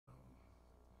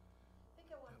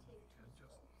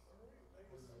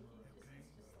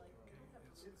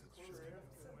Get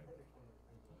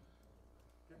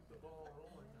the ball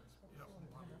rolling. Yep,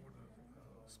 I'm going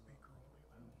to speaker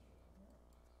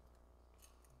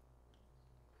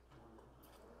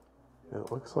only.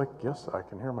 It looks like, yes, I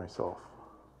can hear myself.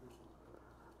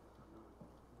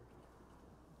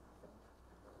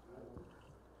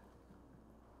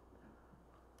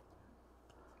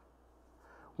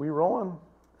 We rolling?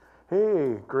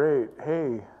 Hey, great.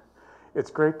 Hey, it's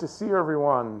great to see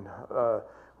everyone.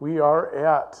 We are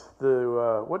at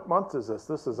the, what month is this?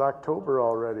 This is October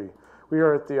already. We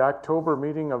are at the October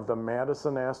meeting of the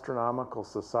Madison Astronomical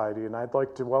Society, and I'd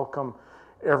like to welcome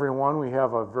everyone. We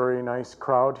have a very nice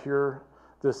crowd here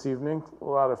this evening. A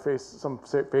lot of some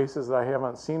faces that I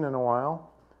haven't seen in a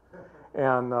while.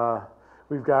 And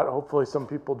we've got hopefully some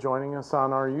people joining us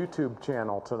on our YouTube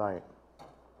channel tonight.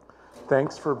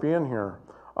 Thanks for being here.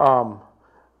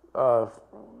 We're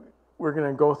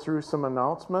going to go through some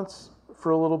announcements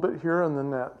for a little bit here, and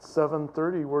then at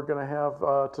 7:30 we're going to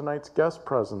have tonight's guest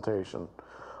presentation.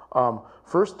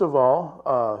 First of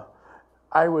all,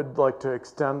 I would like to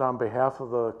extend on behalf of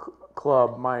the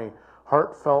club my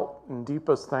heartfelt and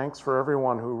deepest thanks for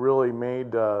everyone who really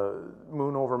made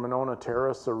Moon over Monona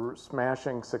Terrace a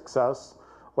smashing success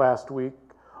last week.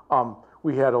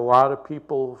 We had a lot of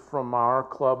people from our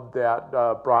club that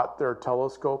brought their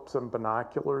telescopes and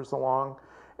binoculars along,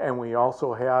 and we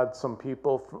also had some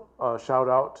people, shout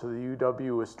out to the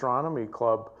UW Astronomy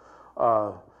Club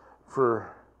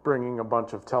for bringing a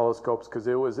bunch of telescopes, because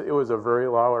it was a very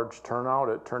large turnout.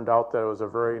 It turned out that it was a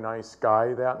very nice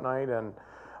sky that night, and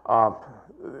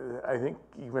I think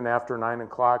even after 9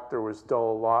 o'clock there was still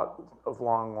a lot of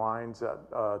long lines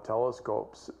at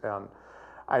telescopes, and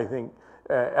I think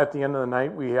at the end of the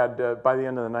night, by the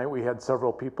end of the night, we had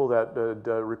several people that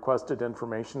requested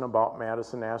information about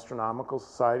Madison Astronomical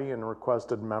Society and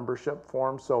requested membership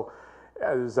forms. So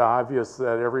it is obvious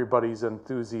that everybody's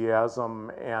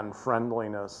enthusiasm and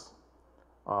friendliness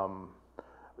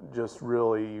just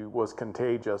really was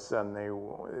contagious, and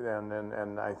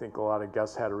and I think a lot of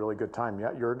guests had a really good time.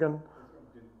 Yeah, Jürgen?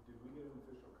 Did we get an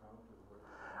official count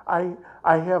of what?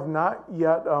 I have not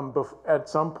yet. At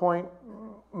some point,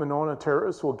 Monona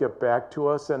Terrace will get back to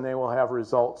us, and they will have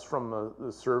results from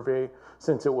the survey.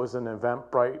 Since it was an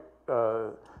Eventbrite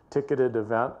ticketed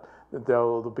event,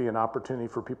 there'll be an opportunity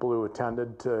for people who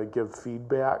attended to give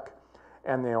feedback,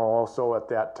 and they'll also at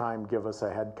that time give us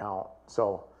a head count.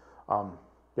 So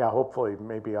yeah, hopefully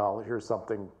maybe I'll hear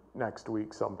something next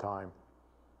week sometime.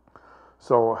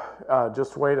 So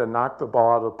just way to knock the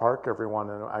ball out of the park, everyone,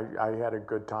 and I had a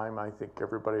good time. I think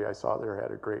everybody I saw there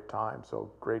had a great time,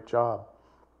 so great job.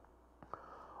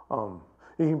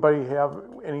 Anybody have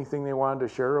anything they wanted to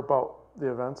share about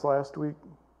the events last week?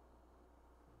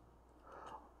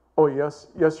 Oh, yes,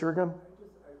 Jürgen? It was kind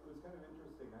of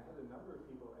interesting. I had a number of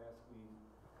people ask me,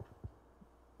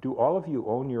 do all of you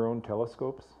own your own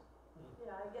telescopes?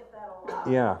 Yeah, I get that a lot.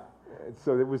 Yeah,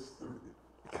 so it was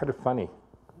kind of funny.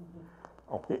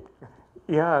 Oh.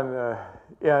 Yeah, and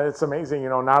yeah, it's amazing. You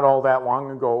know, not all that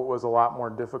long ago, it was a lot more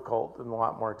difficult and a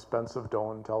lot more expensive to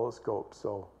own telescopes.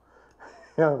 So,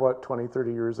 yeah, what, 20,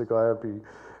 30 years ago, that'd be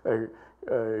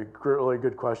a really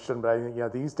good question. But I think, yeah,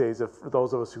 these days, for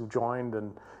those of us who joined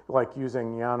and like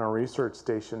using Yana Research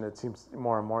Station, it seems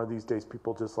more and more these days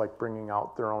people just like bringing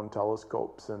out their own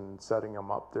telescopes and setting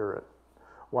them up there at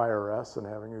YRS and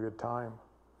having a good time.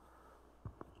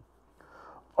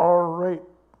 All right.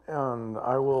 And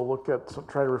I will look at,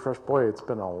 try to refresh. Boy, it's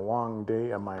been a long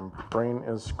day and my brain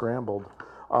is scrambled.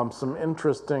 Some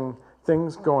interesting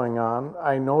things going on.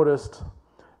 I noticed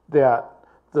that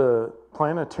the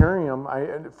planetarium,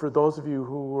 for those of you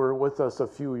who were with us a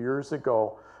few years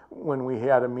ago, when we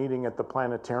had a meeting at the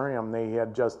planetarium, they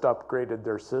had just upgraded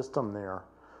their system there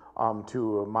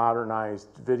to a modernized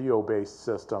video-based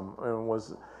system. And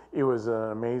it was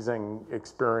an amazing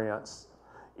experience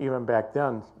even back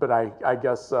then. But I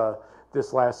guess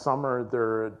this last summer,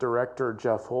 their director,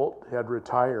 Jeff Holt, had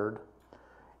retired,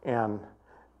 and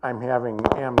I'm having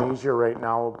amnesia right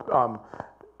now.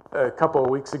 A couple of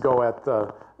weeks ago at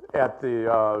the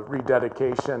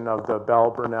rededication of the Bell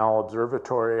Burnell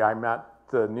Observatory, I met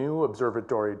the new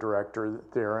observatory director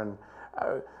there, and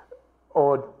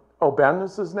Ben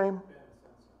is his name?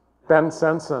 Ben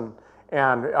Sensen.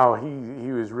 And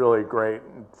he was really great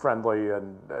and friendly,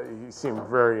 and he seemed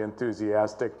very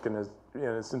enthusiastic, and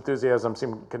his enthusiasm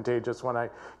seemed contagious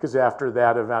because after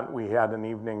that event we had an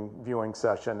evening viewing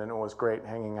session, and it was great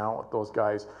hanging out with those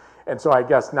guys. And so I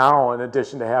guess now, in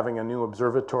addition to having a new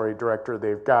observatory director,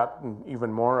 they've gotten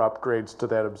even more upgrades to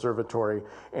that observatory,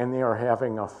 and they are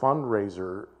having a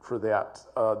fundraiser for that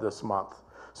this month.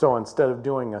 So instead of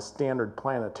doing a standard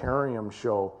planetarium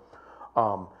show,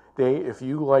 if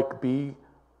you like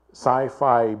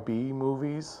sci-fi B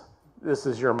movies, this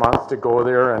is your month to go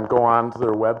there and go on to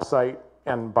their website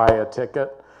and buy a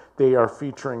ticket. They are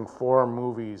featuring 4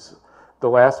 movies. The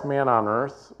Last Man on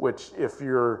Earth, which if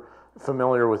you're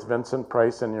familiar with Vincent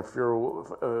Price and if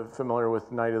you're familiar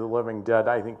with Night of the Living Dead,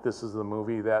 I think this is the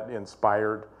movie that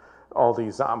inspired all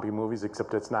these zombie movies,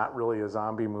 except it's not really a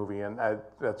zombie movie, and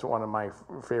that's one of my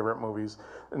favorite movies.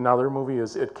 Another movie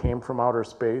is It Came from Outer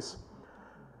Space,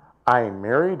 I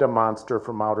Married a Monster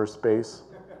from Outer Space,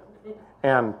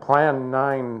 and Plan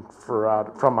 9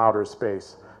 from Outer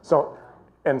Space. So,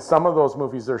 and some of those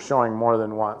movies they're showing more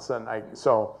than once, and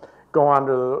so go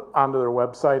onto their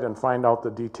website and find out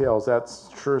the details. That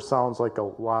sure sounds like a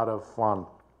lot of fun.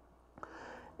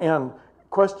 And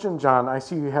question, John, I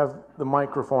see you have the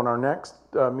microphone. Our next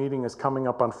meeting is coming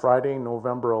up on Friday,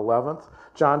 November 11th.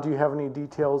 John, do you have any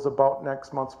details about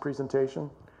next month's presentation?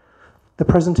 The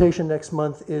presentation next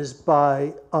month is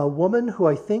by a woman who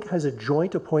I think has a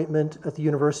joint appointment at the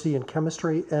university in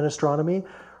chemistry and astronomy.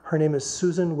 Her name is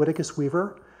Susan Whittakis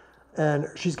Weaver, and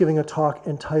she's giving a talk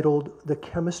entitled The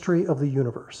Chemistry of the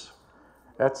Universe.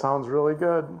 That sounds really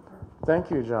good. Thank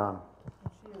you, John.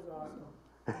 She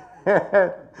is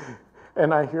awesome.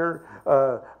 And I hear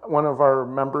one of our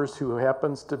members who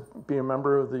happens to be a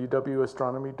member of the UW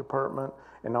Astronomy Department,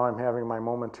 and now I'm having my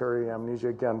momentary amnesia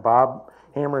again. Bob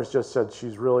Hammers just said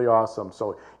she's really awesome.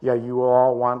 So yeah, you will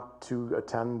all want to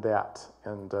attend that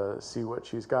and see what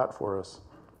she's got for us.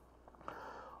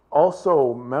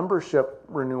 Also, membership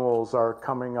renewals are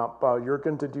coming up.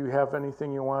 Jürgen, did you have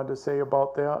anything you wanted to say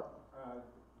about that?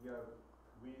 Yeah,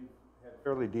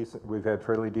 we've had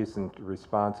fairly decent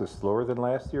responses, slower than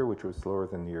last year, which was slower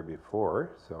than the year before,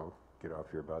 so get off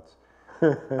your butts.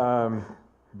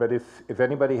 But if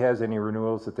anybody has any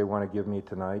renewals that they want to give me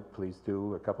tonight, please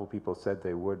do. A couple people said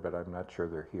they would, but I'm not sure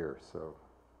they're here, so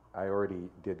I already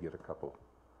did get a couple.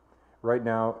 Right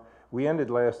now, we ended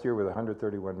last year with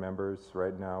 131 members.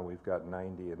 Right now, we've got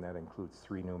 90, and that includes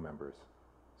 3 new members.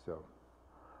 So,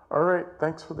 all right,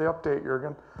 thanks for the update,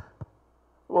 Jürgen.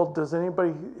 Well, does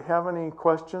anybody have any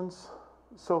questions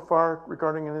so far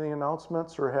regarding any of the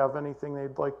announcements, or have anything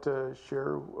they'd like to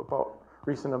share about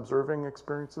recent observing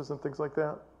experiences and things like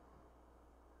that?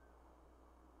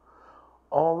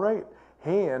 All right.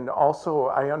 Hey, and also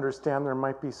I understand there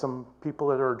might be some people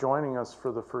that are joining us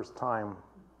for the first time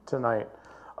tonight.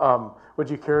 Would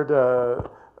you care to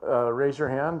raise your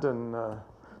hand and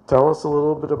tell us a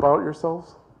little bit about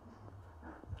yourselves?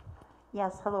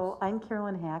 Yes, hello, I'm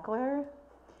Carolyn Hackler,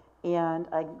 and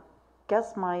I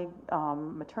guess my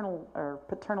maternal or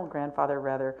paternal grandfather,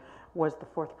 rather, was the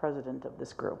 4th president of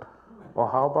this group. Well,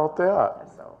 how about that?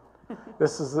 So,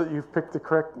 This is that you've picked the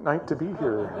correct night to be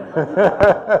here.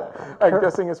 I'm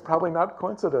guessing it's probably not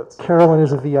coincidence. Carolyn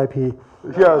is a VIP.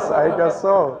 Yes, I guess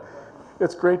so.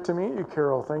 It's great to meet you,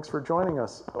 Carol. Thanks for joining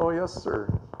us. Oh, yes,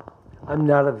 sir. I'm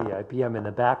not a VIP, I'm in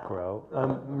the back row.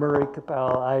 I'm Murray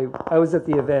Capel. I was at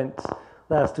the event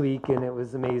last week and it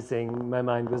was amazing. My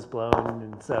mind was blown,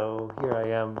 and so here I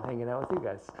am hanging out with you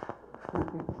guys.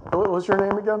 What was your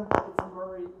name again?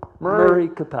 It's Murray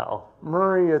Capel.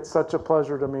 Murray, it's such a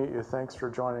pleasure to meet you. Thanks for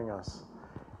joining us.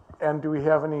 And do we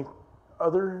have any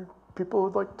other people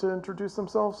who'd like to introduce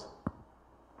themselves?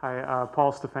 Hi,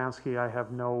 Paul Stefanski. I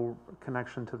have no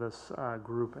connection to this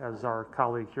group as our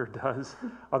colleague here does,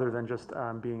 other than just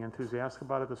being enthusiastic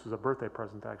about it. This was a birthday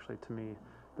present, actually, to me,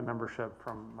 the membership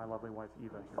from my lovely wife,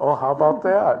 Eva. Here. Oh, how about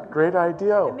that? Great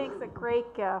idea. It makes a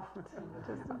great gift. Just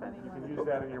if You can use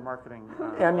that in your marketing.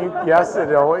 And yes,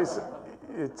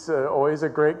 it's always a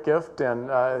great gift, and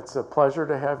it's a pleasure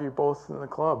to have you both in the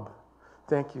club.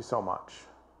 Thank you so much.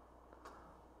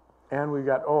 And we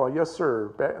got, oh, yes,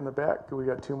 sir, back in the back, we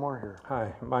got 2 more here.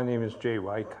 Hi, my name is Jay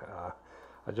White.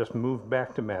 I just moved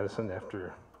back to Madison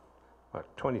after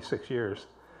 26 years.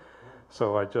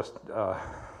 So I just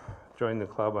joined the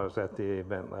club. I was at the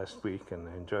event last week and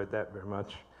I enjoyed that very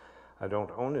much. I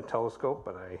don't own a telescope,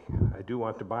 but I do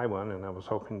want to buy one, and I was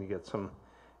hoping to get some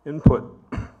input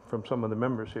from some of the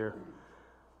members here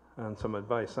and some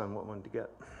advice on what one to get.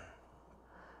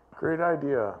 Great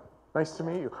idea. Nice to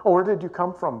meet you. Oh, where did you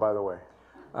come from, by the way?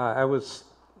 I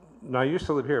used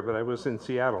to live here, but I was in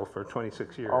Seattle for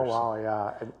 26 years. Oh, wow,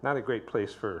 yeah. Not a great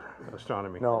place for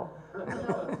astronomy. No.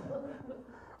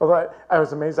 Although I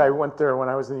was amazed. I went there when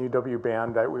I was in the UW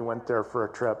band. We went there for a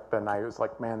trip, and I was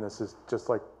like, man, this is just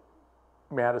like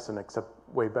Madison, except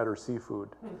way better seafood.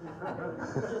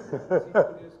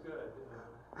 Seafood is good.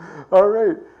 All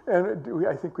right. And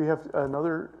I think we have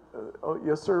another. Oh,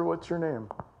 yes, sir. What's your name?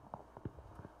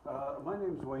 My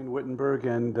name's Wayne Wittenberg,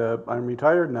 and I'm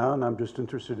retired now, and I'm just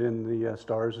interested in the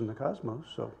stars and the cosmos,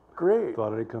 so Great.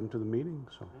 thought I'd come to the meeting.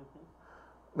 So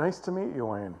Nice to meet you,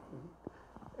 Wayne.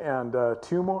 And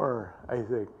two more, I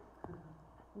think.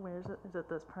 Where is it? Is it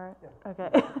this part? Yeah. Okay.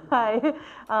 Hi.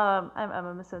 I'm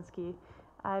Emma Masinski.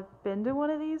 I've been to one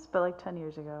of these, but like 10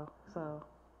 years ago, so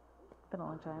it's been a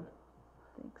long time.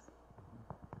 Thanks.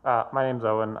 My name's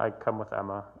Owen. I come with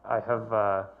Emma. I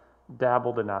have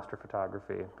dabbled in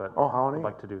astrophotography, but how neat. I'd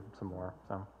like to do some more.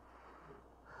 So.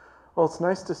 Well, it's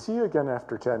nice to see you again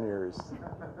after 10 years.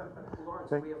 Lawrence,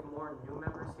 do we have more new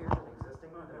members here than existing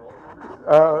than old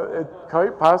members?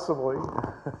 Quite possibly.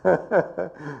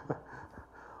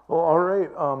 Well, all right.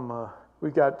 We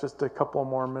got just a couple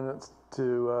more minutes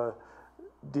to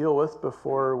deal with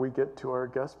before we get to our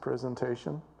guest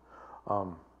presentation.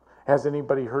 Has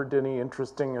anybody heard any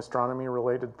interesting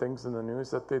astronomy-related things in the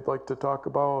news that they'd like to talk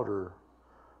about? Or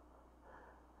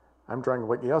I'm trying to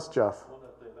look. Yes, Jeff. One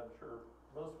update I'm sure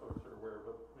most folks are aware of,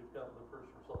 but we've gotten the first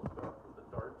results back for the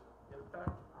DART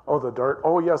impact. Oh, the DART.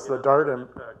 Oh, yes, the DART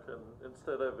impact. And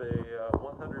instead of a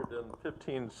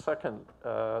 115-second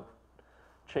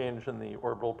change in the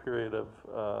orbital period of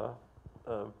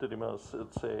Didymos,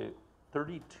 it's a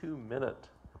 32-minute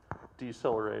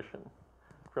deceleration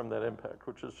from that impact,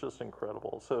 which is just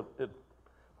incredible. So it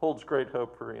holds great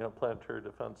hope for planetary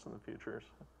defense in the future.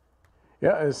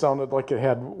 Yeah, it sounded like it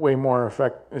had way more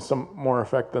effect, some more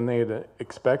effect than they had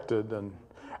expected, and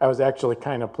I was actually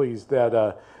kind of pleased that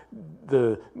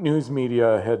the news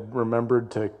media had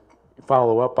remembered to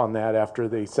follow up on that after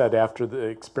they said after the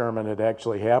experiment had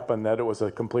actually happened that it was a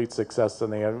complete success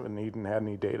and they haven't even had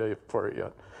any data for it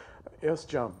yet. Yes,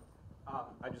 John.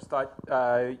 I just thought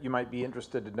you might be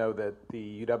interested to know that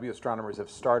the UW astronomers have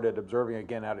started observing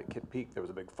again out at Kitt Peak. There was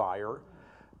a big fire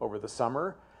over the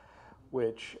summer,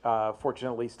 which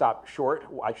fortunately stopped short,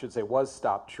 I should say was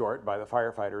stopped short by the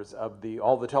firefighters of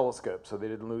all the telescopes, so they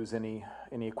didn't lose any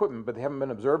equipment, but they haven't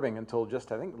been observing until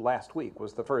just, I think, last week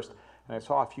was the first. And I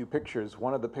saw a few pictures.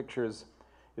 One of the pictures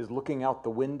is looking out the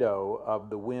window of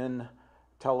the Wynn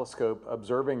telescope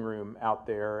observing room out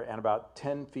there, and about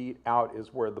 10 feet out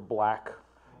is where the black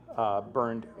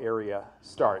burned area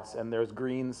starts, and there's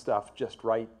green stuff just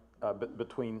right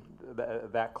between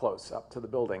that close up to the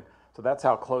building. So that's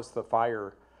how close the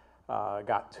fire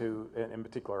got to, in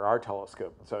particular, our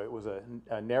telescope. So it was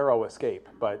a narrow escape,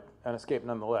 but an escape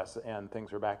nonetheless, and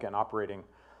things are back in operating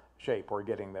shape or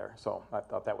getting there. So I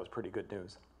thought that was pretty good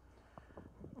news.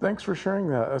 Thanks for sharing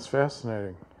that. That's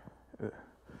fascinating.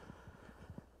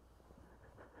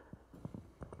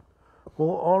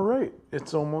 Well, all right.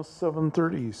 It's almost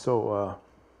 7:30, so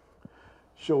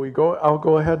shall we go? I'll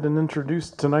go ahead and introduce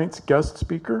tonight's guest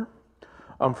speaker.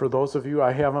 For those of you,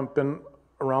 I haven't been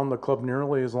around the club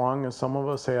nearly as long as some of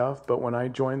us have, but when I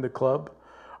joined the club,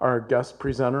 our guest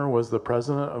presenter was the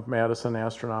president of Madison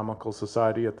Astronomical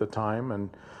Society at the time,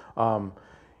 and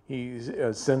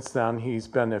since then he's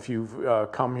been, if you've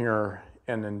come here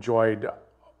and enjoyed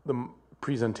the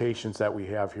presentations that we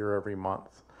have here every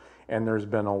month, and there's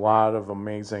been a lot of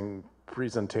amazing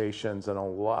presentations and a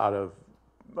lot of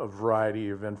a variety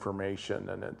of information,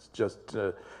 and it's just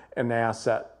an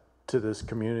asset to this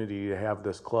community to have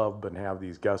this club and have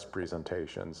these guest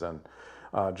presentations. And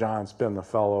John's been the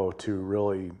fellow to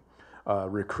really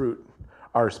recruit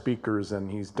our speakers,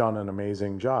 and he's done an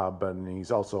amazing job, and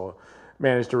he's also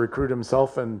managed to recruit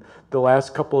himself, and the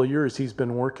last couple of years he's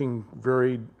been working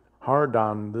very hard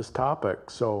on this topic.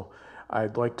 So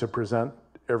I'd like to present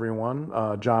everyone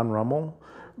John Rummel,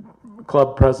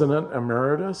 club president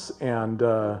emeritus, and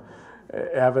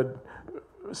avid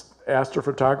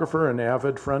astrophotographer and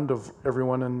avid friend of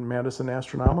everyone in Madison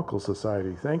Astronomical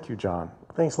Society. Thank you, John.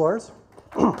 Thanks, Lawrence.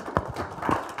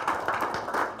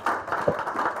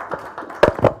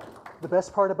 The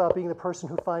best part about being the person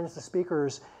who finds the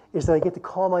speakers is that I get to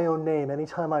call my own name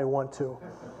anytime I want to.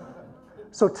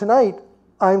 So tonight,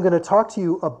 I'm going to talk to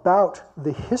you about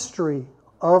the history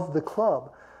of the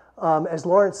club. As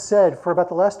Lawrence said, for about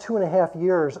the last 2.5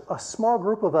 years, a small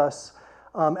group of us,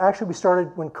 actually we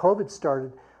started when COVID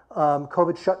started.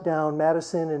 COVID shut down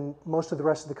Madison and most of the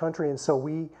rest of the country, and so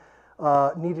we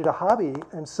needed a hobby,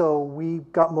 and so we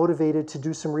got motivated to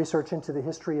do some research into the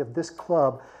history of this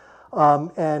club.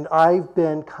 And I've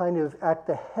been kind of at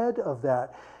the head of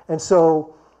that. And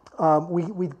so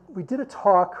we did a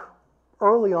talk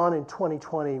early on in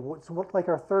 2020, what looked like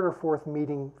our third or fourth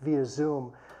meeting via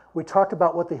Zoom. We talked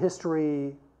about what the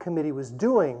history committee was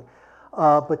doing,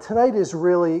 but tonight is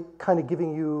really kind of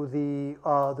giving you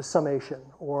the summation,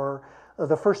 or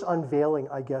the first unveiling,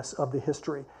 I guess, of the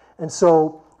history. And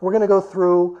so we're going to go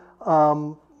through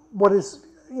what is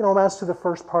as to the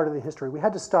first part of the history. We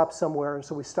had to stop somewhere, and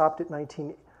so we stopped at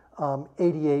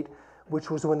 1988, which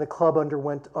was when the club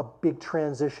underwent a big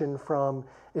transition from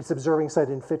its observing site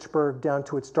in Fitchburg down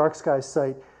to its dark sky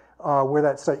site, where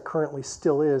that site currently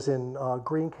still is in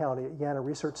Greene County at Yana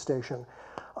Research Station.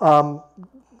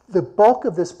 The bulk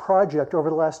of this project over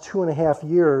the last 2.5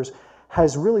 years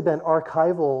has really been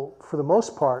archival for the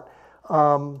most part.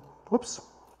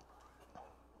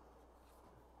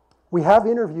 We have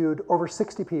interviewed over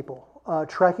 60 people,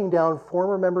 tracking down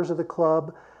former members of the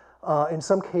club, in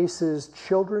some cases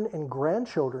children and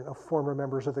grandchildren of former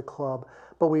members of the club,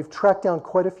 but we've tracked down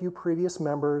quite a few previous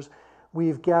members.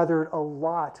 We've gathered a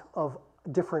lot of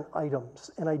different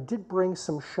items, and I did bring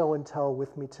some show and tell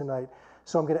with me tonight,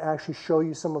 so I'm going to actually show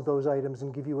you some of those items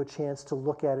and give you a chance to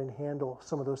look at and handle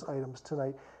some of those items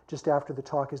tonight just after the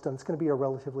talk is done. It's going to be a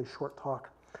relatively short talk.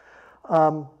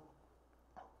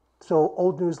 So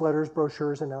old newsletters,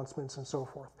 brochures, announcements, and so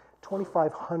forth.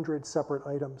 2,500 separate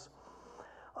items.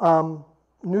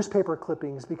 Newspaper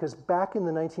clippings, because back in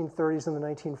the 1930s and the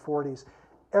 1940s,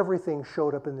 everything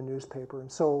showed up in the newspaper.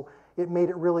 And so it made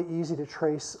it really easy to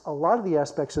trace a lot of the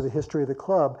aspects of the history of the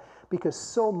club because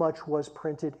so much was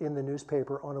printed in the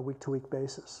newspaper on a week-to-week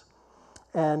basis.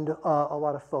 And a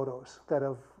lot of photos that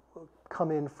have come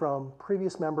in from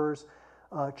previous members,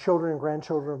 children and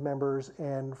grandchildren of members,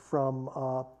 and from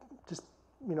just,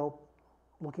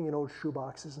 looking in old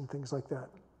shoeboxes and things like that.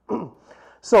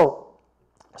 So,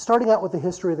 starting out with the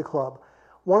history of the club,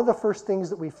 one of the first things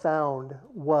that we found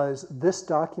was this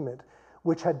document,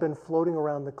 which had been floating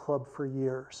around the club for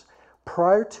years.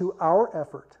 Prior to our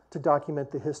effort to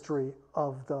document the history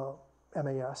of the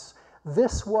MAS,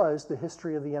 this was the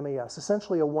history of the MAS,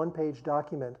 essentially a one-page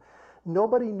document.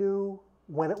 Nobody knew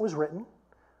when it was written.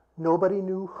 Nobody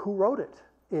knew who wrote it.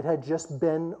 It had just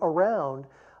been around.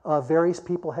 Various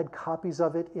people had copies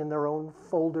of it in their own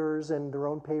folders and their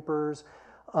own papers,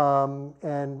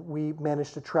 and we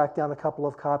managed to track down a couple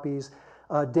of copies.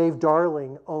 Dave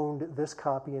Darling owned this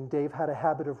copy, and Dave had a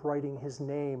habit of writing his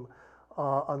name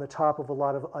on the top of a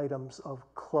lot of items of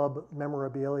club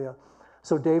memorabilia.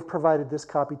 So Dave provided this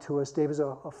copy to us. Dave is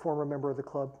a former member of the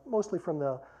club, mostly from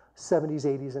the 70s,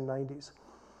 80s, and 90s.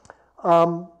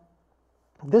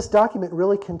 This document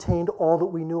really contained all that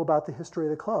we knew about the history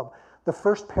of the club. The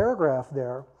first paragraph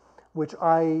there, which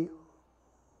I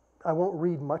won't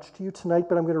read much to you tonight,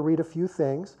 but I'm going to read a few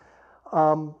things.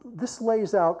 This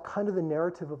lays out kind of the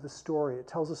narrative of the story. It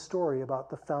tells a story about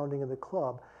the founding of the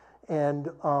club. And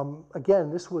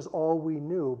again, this was all we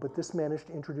knew, but this managed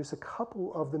to introduce a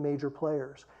couple of the major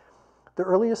players. The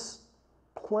earliest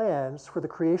plans for the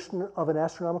creation of an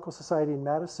astronomical society in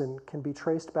Madison can be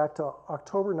traced back to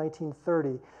October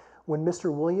 1930, when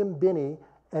Mr. William Binney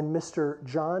and Mr.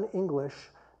 John English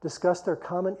discussed their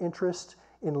common interest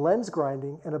in lens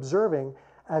grinding and observing,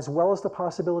 as well as the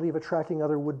possibility of attracting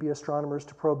other would-be astronomers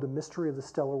to probe the mystery of the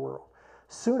stellar world.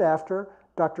 Soon after,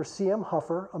 Dr. C.M.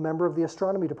 Huffer, a member of the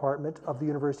astronomy department of the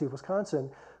University of Wisconsin,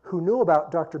 who knew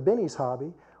about Dr. Binney's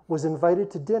hobby, was invited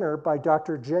to dinner by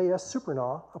Dr. J.S.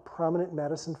 Supernaw, a prominent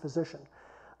Madison physician.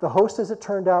 The host, as it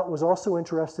turned out, was also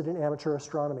interested in amateur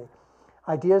astronomy.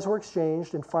 Ideas were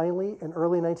exchanged, and finally, in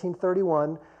early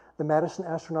 1931, the Madison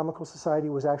Astronomical Society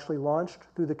was actually launched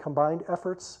through the combined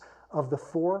efforts of the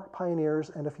 4 pioneers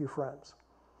and a few friends.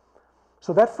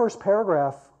 So that first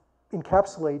paragraph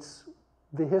encapsulates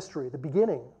the history, the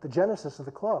beginning, the genesis of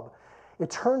the club. It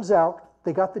turns out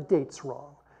they got the dates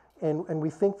wrong. And we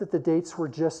think that the dates were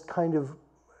just kind of,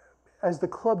 as the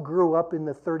club grew up in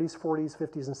the 30s, 40s,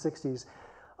 50s, and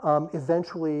 60s,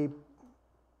 eventually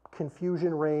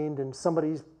confusion reigned and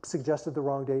somebody suggested the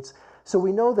wrong dates. So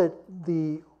we know that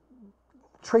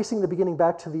tracing the beginning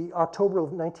back to the October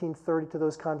of 1930 to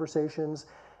those conversations,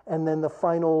 and then the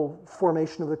final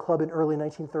formation of the club in early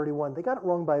 1931, they got it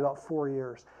wrong by about 4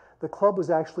 years. The club was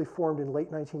actually formed in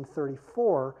late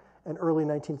 1934 and early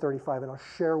 1935, and I'll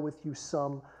share with you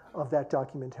some of that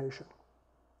documentation.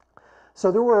 So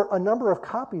there were a number of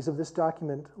copies of this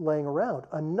document laying around.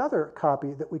 Another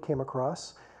copy that we came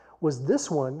across was this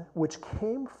one, which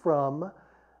came from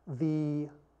the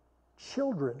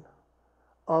children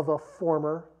of a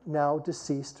former, now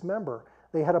deceased member.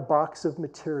 They had a box of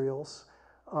materials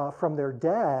from their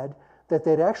dad that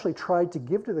they'd actually tried to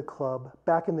give to the club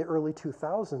back in the early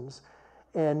 2000s,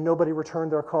 and nobody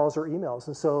returned their calls or emails.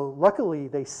 And so luckily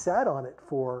they sat on it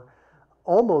for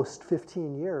almost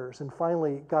 15 years and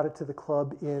finally got it to the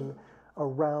club in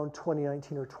around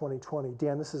 2019 or 2020.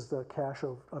 Dan, this is the cache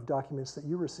of documents that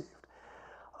you received.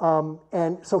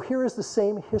 And so here is the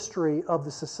same history of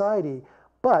the society,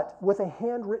 but with a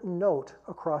handwritten note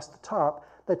across the top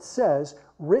that says,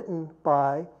 written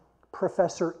by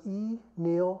Professor E.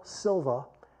 Neil Silva,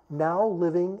 now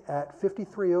living at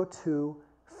 5302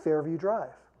 Fairview Drive.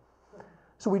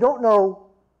 So we don't know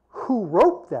who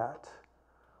wrote that,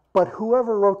 but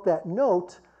whoever wrote that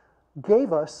note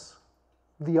gave us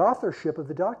the authorship of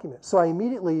the document. So I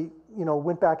immediately,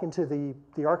 went back into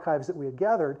the archives that we had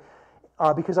gathered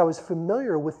because I was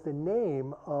familiar with the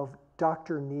name of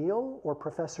Dr. Neil or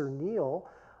Professor Neil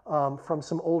from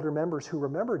some older members who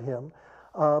remembered him.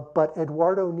 But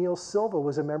Eduardo Neil Silva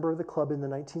was a member of the club in the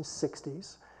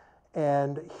 1960s,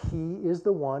 and he is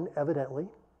the one, evidently,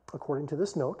 according to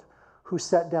this note, who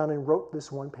sat down and wrote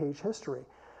this one-page history.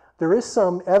 There is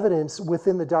some evidence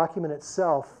within the document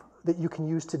itself that you can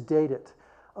use to date it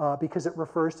because it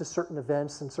refers to certain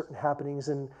events and certain happenings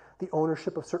and the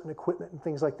ownership of certain equipment and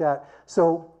things like that.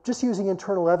 So just using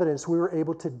internal evidence, we were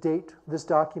able to date this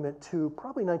document to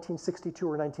probably 1962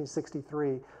 or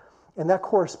 1963, and that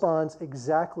corresponds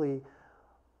exactly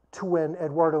to when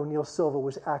Eduardo Neil Silva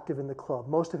was active in the club.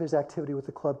 Most of his activity with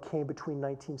the club came between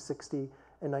 1960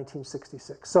 and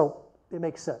 1966. So it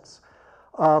makes sense.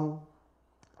 But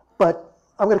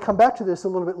I'm going to come back to this a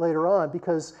little bit later on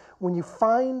because when you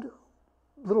find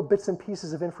little bits and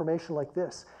pieces of information like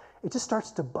this, it just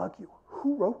starts to bug you.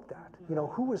 Who wrote that?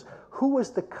 Who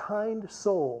was the kind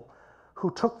soul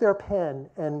who took their pen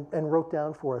and wrote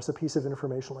down for us a piece of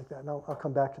information like that? And I'll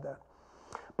come back to that.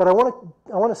 But I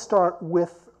want to start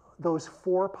with those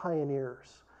 4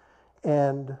 pioneers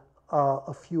and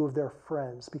a few of their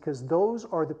friends, because those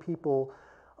are the people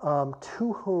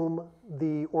to whom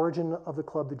the origin of the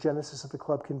club, the genesis of the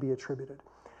club, can be attributed.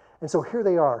 And so here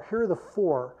they are. Here are the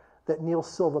 4 that Neil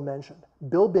Silva mentioned: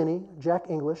 Bill Binney, Jack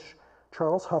English,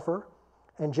 Charles Huffer,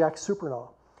 and Jack Supernaw.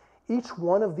 Each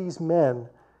one of these men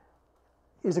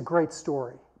is a great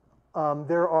story.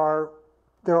 There are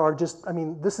just,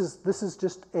 this is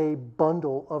just a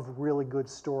bundle of really good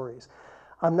stories.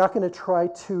 I'm not going to try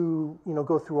to,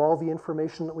 go through all the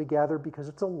information that we gathered because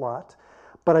it's a lot,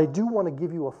 but I do want to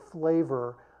give you a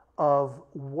flavor of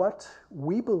what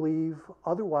we believe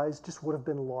otherwise just would have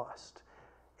been lost.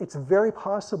 It's very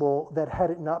possible that had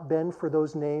it not been for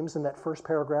those names in that first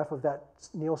paragraph of that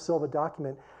Neil Silva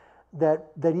document, that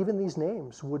even these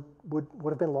names would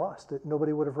have been lost, that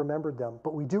nobody would have remembered them,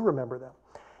 but we do remember them.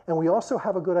 And we also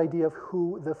have a good idea of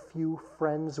who the few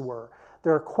friends were.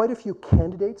 There are quite a few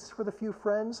candidates for the few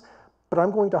friends, but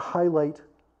I'm going to highlight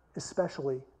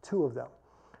especially 2 of them: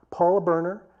 Paula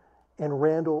Berner and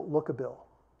Randall Lookabill.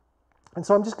 And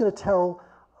so I'm just going to tell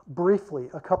briefly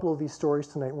a couple of these stories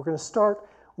tonight. We're going to start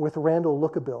with Randall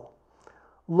Lookabill.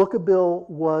 Lookabill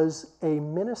was a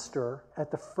minister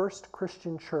at the First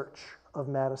Christian Church of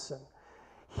Madison.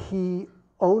 He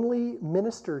only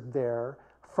ministered there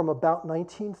from about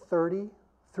 1930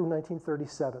 through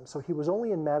 1937. So he was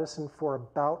only in Madison for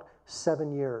about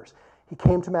 7 years. He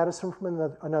came to Madison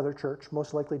from another church,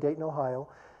 most likely Dayton, Ohio,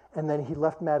 and then he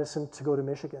left Madison to go to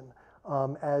Michigan,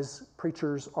 as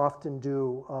preachers often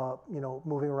do,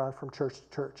 moving around from church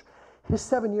to church. His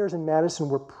 7 years in Madison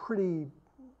were pretty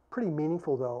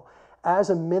meaningful, though. As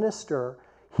a minister,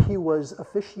 he was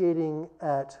officiating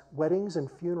at weddings and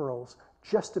funerals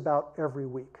just about every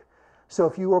week. So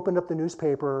if you opened up the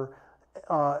newspaper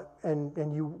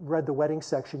and you read the wedding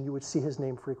section, you would see his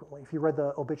name frequently. If you read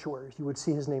the obituaries, you would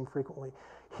see his name frequently.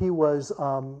 He was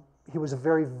a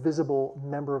very visible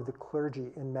member of the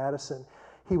clergy in Madison.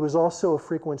 He was also a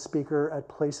frequent speaker at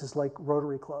places like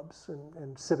Rotary clubs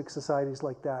and civic societies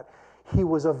like that. He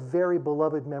was a very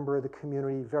beloved member of the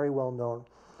community, very well known.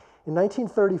 In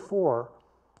 1934,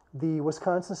 the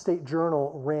Wisconsin State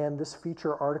Journal ran this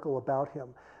feature article about him.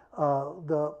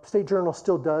 The State Journal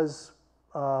still does,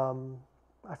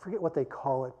 I forget what they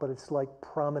call it, but it's like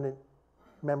prominent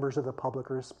members of the public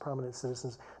or prominent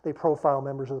citizens. They profile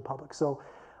members of the public. So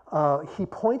he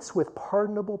points with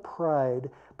pardonable pride,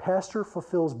 pastor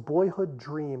fulfills boyhood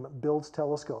dream, builds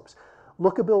telescopes.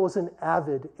 Lookabill was an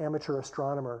avid amateur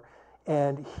astronomer,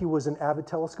 and he was an avid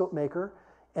telescope maker,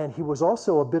 and he was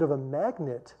also a bit of a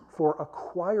magnet for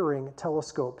acquiring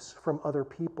telescopes from other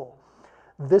people.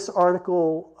 This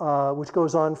article, which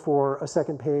goes on for a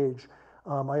second page,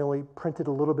 I only printed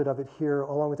a little bit of it here,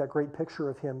 along with that great picture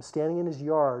of him standing in his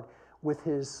yard with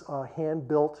his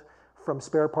hand-built from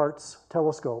spare parts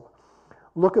telescope.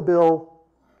 Lookabill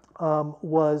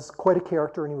was quite a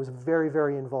character, and he was very,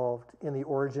 very involved in the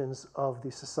origins of the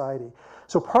society.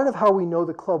 So part of how we know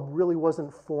the club really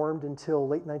wasn't formed until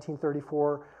late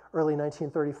 1934, early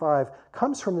 1935,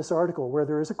 comes from this article where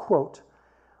there is a quote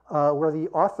where the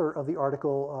author of the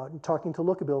article, talking to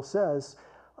Lookabill, says,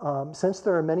 since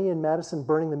there are many in Madison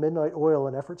burning the midnight oil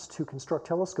in efforts to construct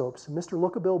telescopes, Mr.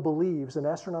 Lookabill believes an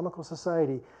astronomical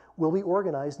society will be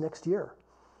organized next year.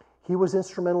 He was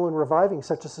instrumental in reviving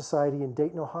such a society in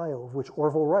Dayton, Ohio, of which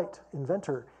Orville Wright,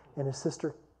 inventor, and his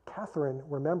sister Catherine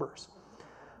were members.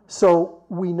 So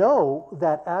we know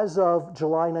that as of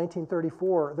July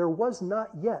 1934, there was not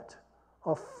yet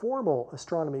a formal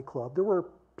astronomy club. There were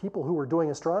people who were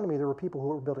doing astronomy, there were people who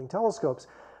were building telescopes,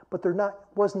 but there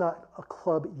was not a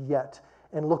club yet.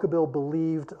 And Lookabill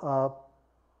believed,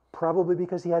 probably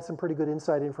because he had some pretty good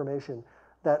inside information,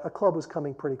 that a club was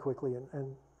coming pretty quickly.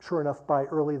 And sure enough, by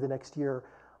early the next year,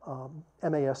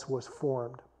 MAS was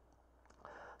formed.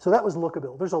 So that was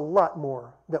Lookabill. There's a lot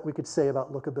more that we could say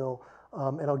about Lookabill,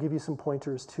 and I'll give you some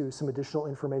pointers to some additional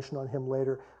information on him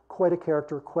later. Quite a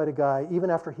character, quite a guy.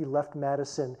 Even after he left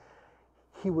Madison,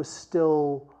 he was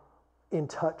still in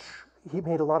touch. He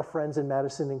made a lot of friends in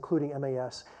Madison, including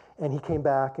MAS, and he came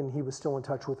back and he was still in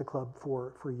touch with the club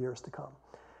for years to come.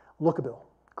 Lookabill,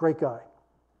 great guy.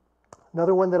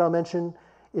 Another one that I'll mention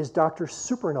is Dr.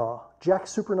 Supernaw. Jack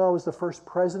Supernaw was the first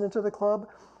president of the club.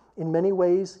 In many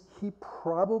ways, he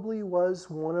probably was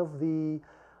one of the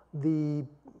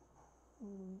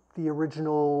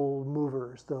original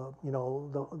movers, the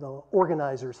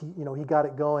organizers. He got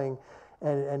it going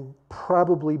and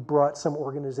probably brought some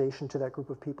organization to that group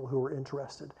of people who were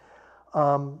interested.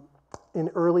 In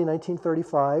early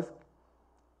 1935,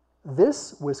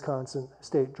 this Wisconsin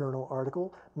State Journal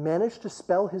article managed to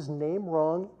spell his name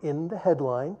wrong in the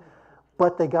headline,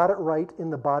 but they got it right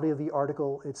in the body of the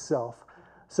article itself.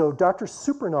 So Dr.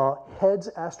 Supernaw heads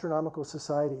Astronomical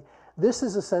Society. This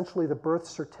is essentially the birth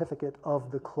certificate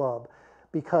of the club,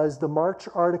 because the March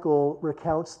article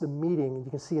recounts the meeting.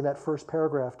 You can see in that first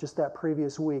paragraph, just that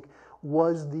previous week,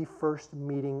 was the first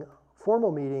meeting,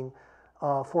 formal meeting,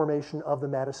 formation of the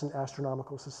Madison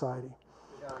Astronomical Society.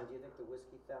 John, do you think the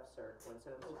whiskey thefts are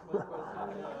coincidence?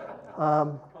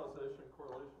 Causation,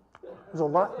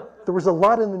 correlation. There was a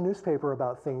lot in the newspaper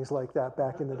about things like that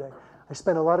back in the day. I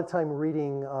spent a lot of time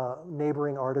reading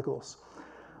neighboring articles.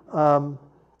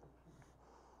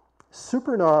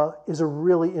 Supernaw is a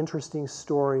really interesting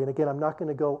story, and again, I'm not going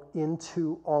to go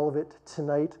into all of it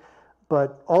tonight,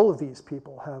 but all of these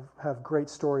people have great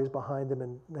stories behind them,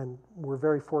 and we're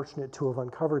very fortunate to have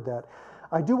uncovered that.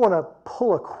 I do want to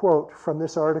pull a quote from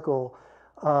this article,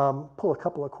 pull a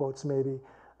couple of quotes maybe.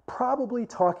 Probably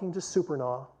talking to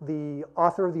Supernaw, the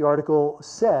author of the article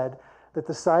said that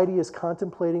the Society is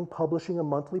contemplating publishing a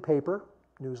monthly paper,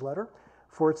 newsletter,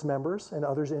 for its members and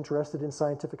others interested in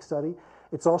scientific study.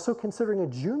 It's also considering a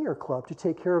junior club to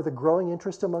take care of the growing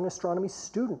interest among astronomy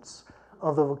students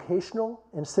of the vocational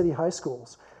and city high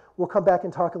schools. We'll come back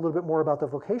and talk a little bit more about the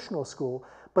vocational school,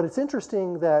 but it's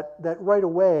interesting that right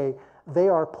away they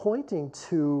are pointing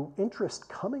to interest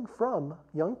coming from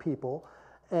young people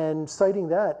and citing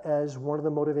that as one of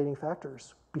the motivating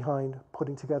factors behind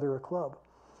putting together a club.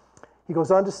 He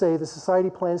goes on to say the Society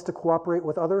plans to cooperate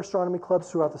with other astronomy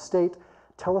clubs throughout the state.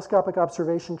 Telescopic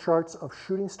observation charts of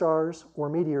shooting stars or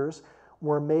meteors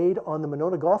were made on the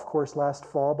Monona Golf Course last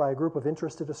fall by a group of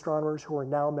interested astronomers who are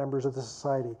now members of the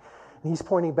Society. And he's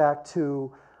pointing back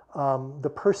to the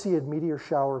Perseid meteor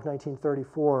shower of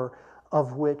 1934,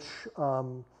 of which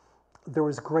there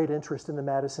was great interest in the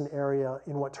Madison area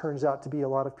in what turns out to be a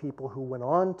lot of people who went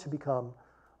on to become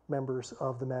members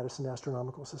of the Madison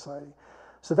Astronomical Society.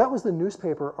 So that was the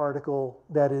newspaper article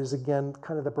that is, again,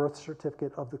 kind of the birth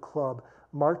certificate of the club,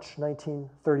 March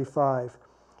 1935.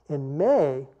 In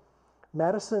May,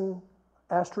 Madison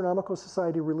Astronomical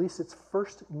Society released its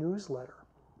first newsletter.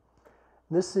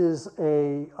 This is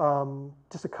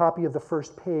just a copy of the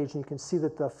first page, and you can see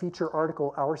that the feature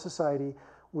article, Our Society,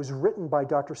 was written by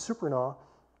Dr. Supernaw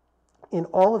in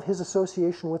all of his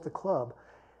association with the club.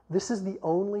 This is the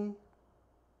only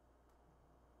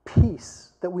piece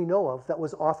that we know of that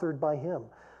was authored by him.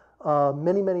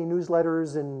 Many, many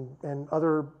newsletters and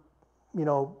other,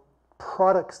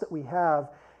 products that we have.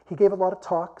 He gave a lot of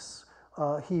talks.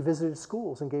 He visited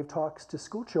schools and gave talks to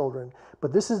school children.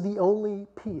 But this is the only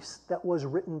piece that was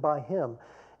written by him.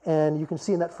 And you can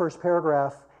see in that first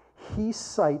paragraph, he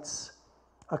cites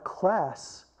a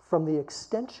class from the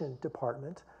extension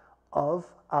department of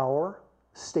our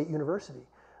state university.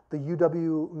 The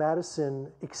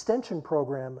UW-Madison extension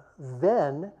program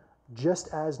then,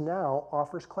 just as now,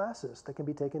 offers classes that can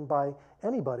be taken by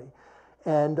anybody.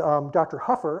 And Dr.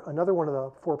 Huffer, another one of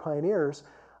the four pioneers,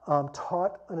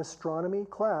 taught an astronomy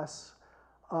class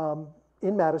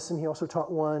in Madison. He also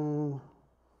taught one,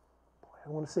 I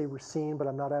don't want to say Racine, but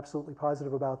I'm not absolutely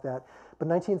positive about that. But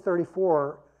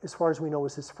 1934, as far as we know,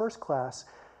 was his first class.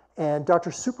 And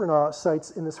Dr. Supernaw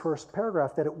cites in this first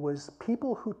paragraph that it was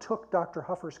people who took Dr.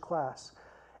 Huffer's class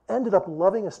ended up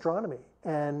loving astronomy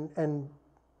and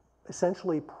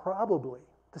essentially probably,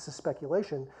 this is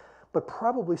speculation, but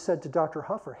probably said to Dr.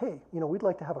 Huffer, hey, we'd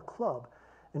like to have a club.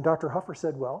 And Dr. Huffer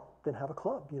said, well, then have a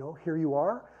club. Here you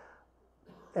are.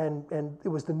 And it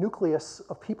was the nucleus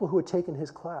of people who had taken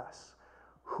his class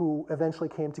who eventually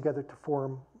came together to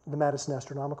form the Madison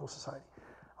Astronomical Society.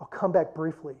 I'll come back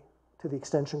briefly to the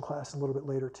extension class a little bit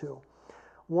later too.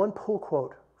 One pull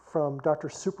quote from Dr.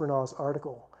 Supernaw's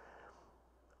article.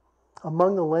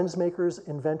 Among the lens makers,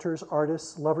 inventors,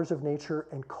 artists, lovers of nature,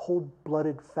 and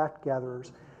cold-blooded fact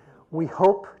gatherers, we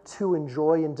hope to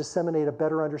enjoy and disseminate a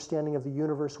better understanding of the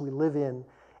universe we live in,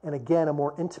 and again, a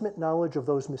more intimate knowledge of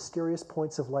those mysterious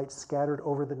points of light scattered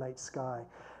over the night sky.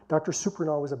 Dr.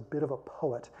 Supernaw was a bit of a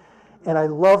poet. And I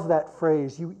love that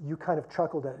phrase. You kind of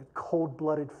chuckled at it,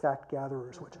 cold-blooded fact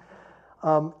gatherers, which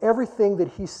everything that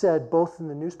he said, both in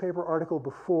the newspaper article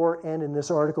before and in this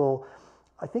article,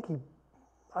 I think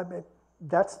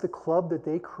that's the club that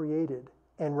they created.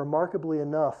 And remarkably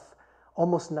enough,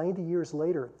 almost 90 years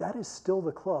later, that is still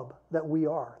the club that we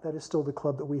are. That is still the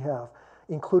club that we have,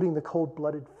 including the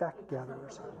cold-blooded fact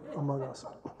gatherers among us.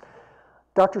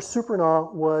 Dr.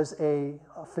 Supernaw was a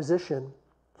physician.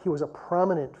 He was a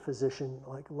prominent physician,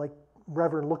 like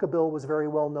Reverend Lookabill was very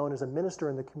well known as a minister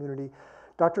in the community.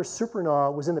 Dr.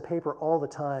 Supernaw was in the paper all the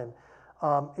time.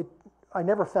 I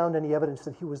never found any evidence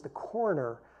that he was the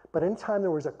coroner, but anytime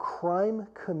there was a crime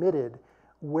committed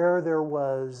where there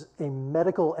was a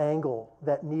medical angle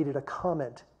that needed a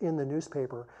comment in the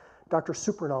newspaper, Dr.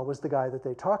 Supernaw was the guy that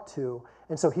they talked to,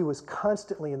 and so he was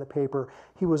constantly in the paper.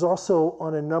 He was also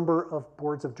on a number of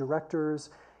boards of directors.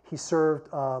 He served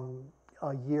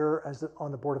a year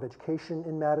on the Board of Education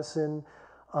in Madison,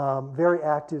 very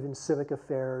active in civic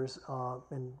affairs,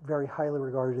 and very highly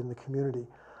regarded in the community.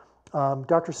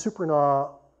 Dr.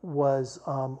 Supernaw was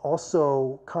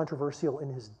also controversial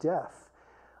in his death.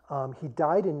 He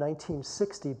died in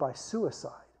 1960 by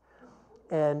suicide.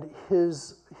 And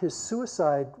his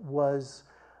suicide was,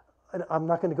 I'm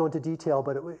not going to go into detail,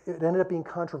 but it ended up being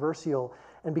controversial.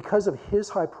 And because of his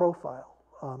high profile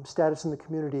status in the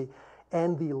community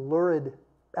and the lurid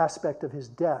aspect of his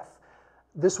death,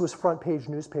 this was front page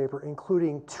newspaper,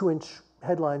 including 2-inch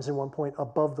headlines at one point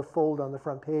above the fold on the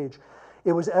front page.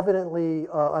 It was evidently,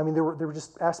 there were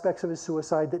just aspects of his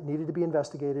suicide that needed to be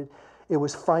investigated. It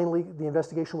was finally, the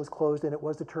investigation was closed, and it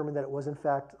was determined that it was in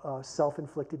fact a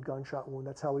self-inflicted gunshot wound.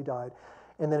 That's how he died.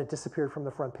 And then it disappeared from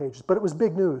the front pages. But it was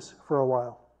big news for a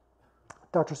while.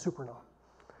 Dr. Supernaw.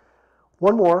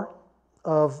 One more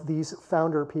of these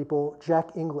founder people, Jack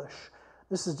English.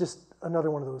 This is just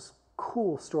another one of those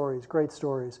cool stories, great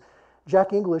stories.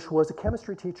 Jack English was a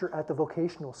chemistry teacher at the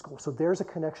vocational school. So there's a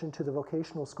connection to the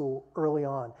vocational school early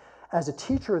on. As a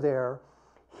teacher there,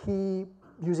 he,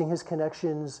 using his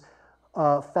connections,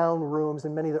 found rooms,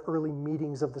 and many of the early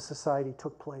meetings of the society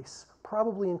took place,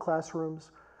 probably in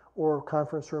classrooms or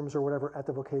conference rooms or whatever at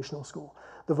the vocational school.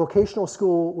 The vocational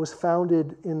school was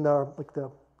founded in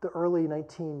the early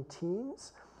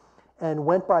 19-teens and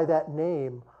went by that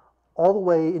name all the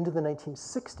way into the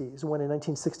 1960s, when in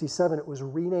 1967 it was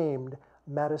renamed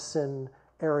Madison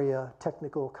Area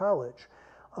Technical College.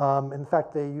 In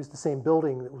fact, they used the same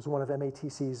building. It was one of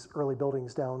MATC's early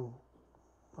buildings down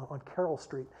on Carroll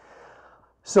Street.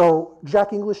 So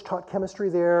Jack English taught chemistry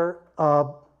there,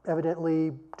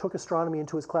 evidently took astronomy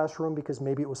into his classroom because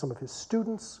maybe it was some of his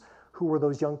students who were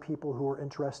those young people who were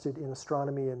interested in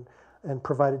astronomy and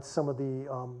provided some of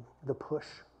the push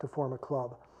to form a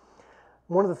club.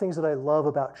 One of the things that I love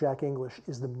about Jack English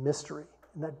is the mystery.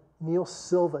 And that Neil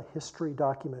Silva history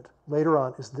document later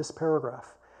on is this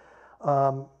paragraph.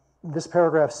 This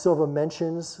paragraph, Silva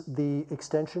mentions the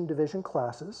extension division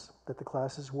classes, that the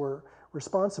classes were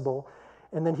responsible.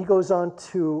 And then he goes on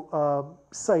to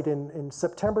cite in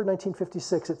September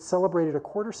 1956, it celebrated a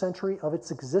quarter century of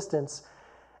its existence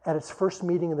at its first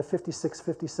meeting in the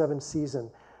 56-57 season.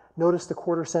 Notice the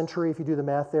quarter century, if you do the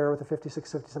math there with the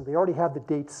 56-57, they already have the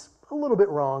dates a little bit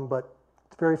wrong, but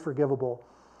it's very forgivable.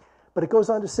 But it goes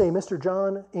on to say, Mr.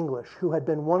 John English, who had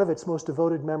been one of its most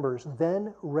devoted members,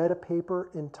 then read a paper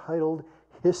entitled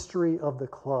History of the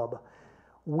Club.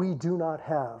 We do not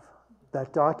have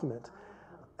that document.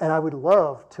 And I would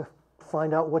love to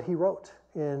find out what he wrote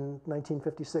in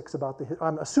 1956 about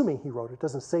I'm assuming he wrote it. It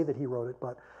doesn't say that he wrote it,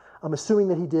 but I'm assuming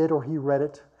that he did, or he read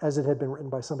it as it had been written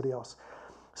by somebody else.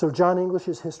 So John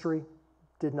English's history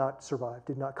did not survive,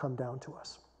 did not come down to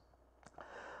us.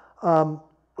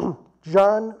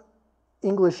 John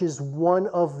English is one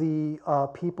of the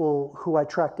people who I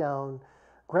tracked down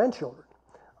grandchildren.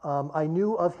 I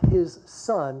knew of his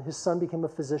son. His son became a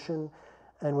physician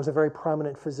and was a very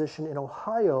prominent physician in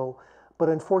Ohio, but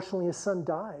unfortunately his son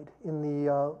died in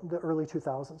the early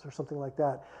 2000s or something like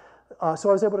that. So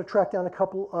I was able to track down a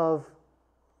couple of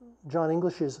John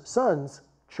English's sons'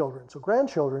 children, so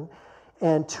grandchildren,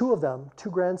 and two of them, two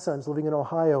grandsons living in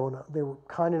Ohio, and they were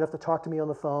kind enough to talk to me on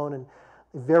the phone, and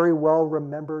they very well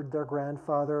remembered their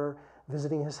grandfather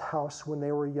visiting his house when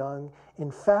they were young.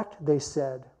 In fact, they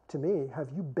said to me, "Have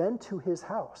you been to his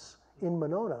house in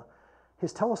Monona?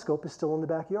 His telescope is still in the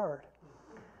backyard."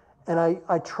 And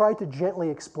I tried to gently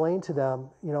explain to them,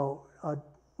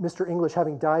 Mr. English,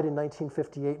 having died in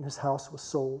 1958, and his house was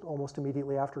sold almost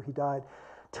immediately after he died.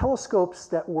 Telescopes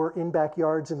that were in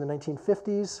backyards in the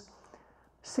 1950s,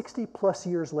 60 plus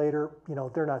years later,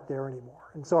 they're not there anymore.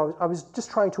 And so I was just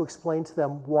trying to explain to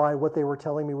them why what they were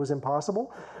telling me was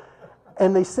impossible.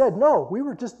 And they said, "No, we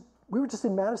were just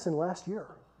in Madison last year.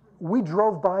 We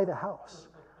drove by the house.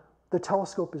 The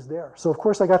telescope is there." So of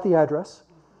course I got the address.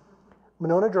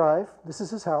 Monona Drive, this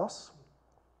is his house,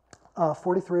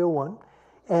 4301.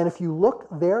 And if you look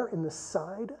there in the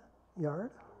side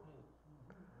yard,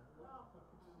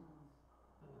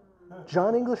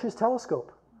 John English's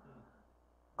telescope.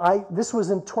 This was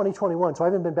in 2021, so I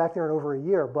haven't been back there in over a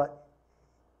year, but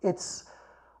it's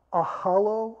a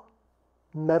hollow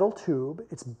metal tube.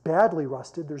 It's badly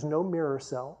rusted. There's no mirror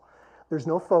cell. There's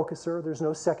no focuser. There's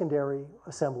no secondary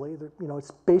assembly.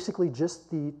 It's basically just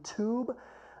the tube,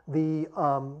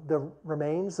 the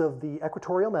remains of the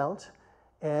equatorial mount,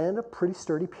 and a pretty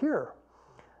sturdy pier.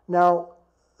 Now,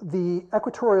 the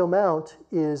equatorial mount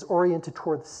is oriented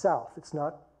toward the south. It's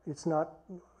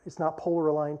not polar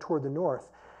aligned toward the north.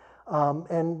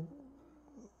 And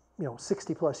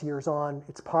 60 plus years on,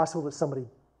 it's possible that somebody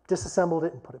disassembled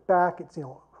it and put it back. It's,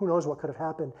 who knows what could have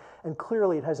happened. And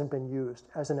clearly it hasn't been used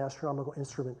as an astronomical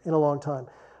instrument in a long time.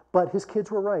 But his kids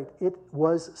were right. It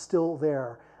was still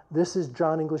there. This is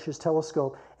John English's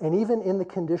telescope. And even in the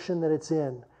condition that it's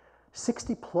in,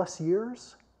 60 plus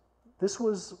years, this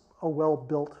was a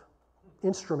well-built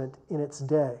instrument in its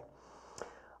day.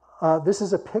 This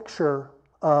is a picture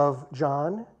of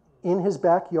John in his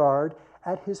backyard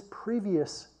at his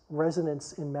previous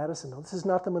residence in Madison. Now, this is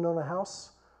not the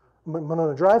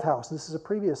Monona Drive house. This is a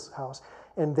previous house.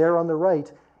 And there on the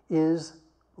right is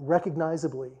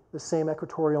recognizably the same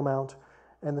equatorial mount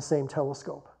and the same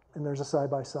telescope. And there's a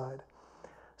side-by-side.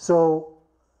 So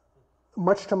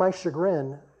much to my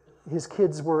chagrin, his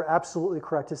kids were absolutely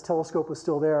correct. His telescope was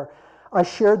still there. I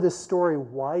shared this story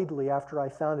widely after I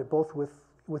found it, both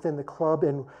within the club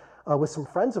and with some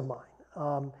friends of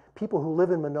mine. People who live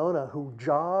in Monona who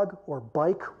jog or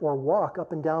bike or walk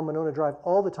up and down Monona Drive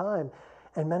all the time.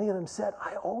 And many of them said,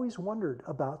 "I always wondered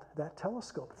about that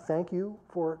telescope. Thank you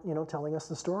for telling us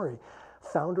the story."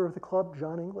 Founder of the club,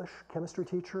 John English, chemistry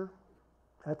teacher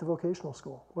at the vocational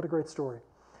school. What a great story.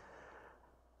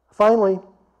 Finally,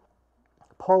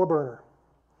 Paula Berner.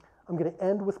 I'm going to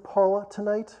end with Paula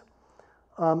tonight.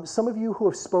 Some of you who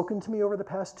have spoken to me over the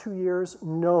past 2 years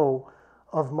know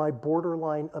of my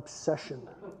borderline obsession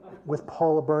with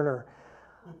Paula Berner.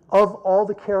 Of all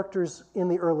the characters in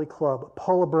the early club,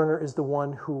 Paula Berner is the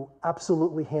one who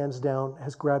absolutely, hands down,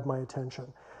 has grabbed my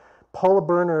attention. Paula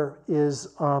Berner is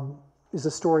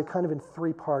a story kind of in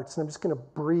 3 parts, and I'm just going to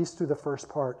breeze through the first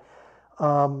part.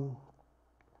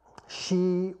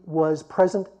 She was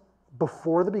present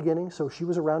before the beginning, so she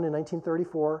was around in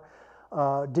 1934.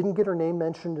 Didn't get her name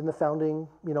mentioned in the founding,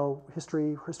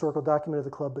 historical document of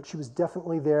the club, but she was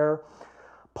definitely there.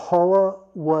 Paula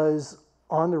was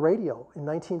on the radio in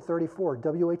 1934,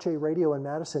 WHA radio in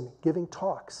Madison, giving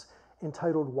talks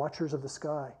entitled Watchers of the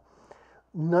Sky.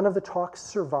 None of the talks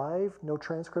survive, no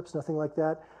transcripts, nothing like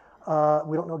that.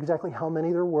 We don't know exactly how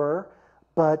many there were,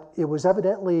 but it was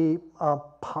evidently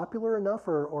popular enough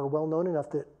or well-known enough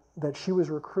that she was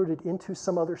recruited into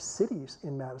some other cities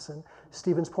in Madison,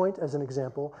 Stevens Point as an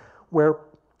example, where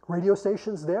radio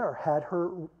stations there had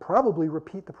her probably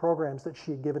repeat the programs that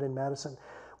she had given in Madison.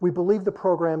 We believe the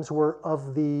programs were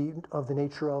of the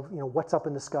nature of, what's up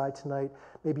in the sky tonight,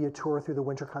 maybe a tour through the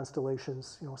winter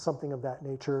constellations, something of that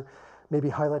nature, maybe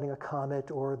highlighting a comet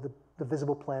or the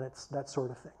visible planets, that sort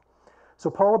of thing.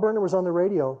 So Paula Berner was on the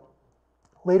radio.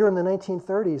 Later in the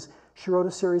 1930s, she wrote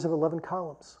a series of 11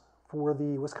 columns for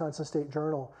the Wisconsin State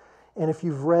Journal. And if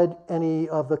you've read any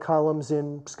of the columns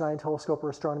in Sky and Telescope or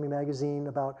Astronomy magazine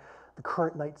about the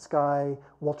current night sky,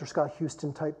 Walter Scott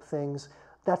Houston type things,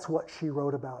 that's what she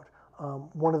wrote about.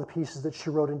 One of the pieces that she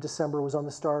wrote in December was on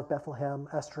the Star of Bethlehem,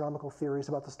 astronomical theories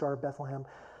about the Star of Bethlehem.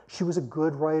 She was a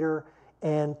good writer,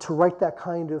 and to write that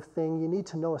kind of thing, you need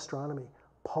to know astronomy.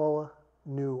 Paula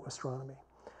knew astronomy.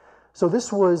 So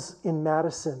this was in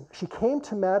Madison. She came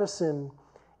to Madison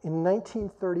in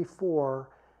 1934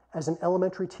 as an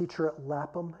elementary teacher at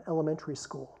Lapham Elementary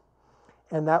School.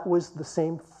 And that was the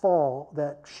same fall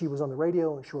that she was on the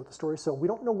radio and she wrote the story. So we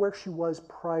don't know where she was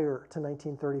prior to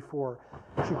 1934.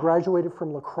 She graduated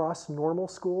from La Crosse Normal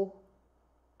School,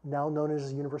 now known as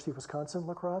the University of Wisconsin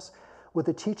La Crosse, with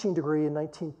a teaching degree in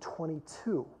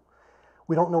 1922.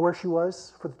 We don't know where she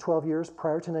was for the 12 years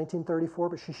prior to 1934,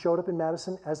 but she showed up in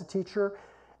Madison as a teacher,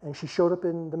 and she showed up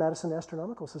in the Madison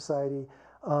Astronomical Society,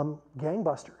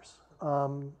 gangbusters,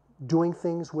 doing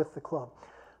things with the club.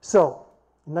 So,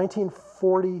 in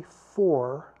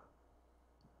 1944,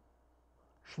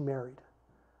 she married.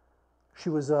 She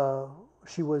was a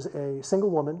single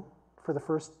woman for the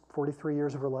first 43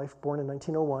 years of her life, born in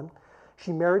 1901.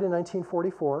 She married in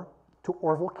 1944 to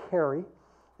Orville Carey,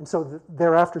 and so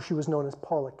thereafter she was known as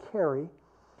Paula Carey,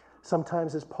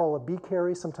 sometimes as Paula B.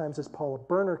 Carey, sometimes as Paula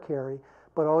Berner Carey,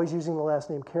 but always using the last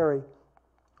name Carey.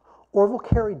 Orville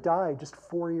Carey died just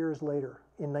 4 years later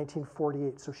in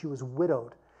 1948, so she was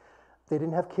widowed. They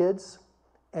didn't have kids,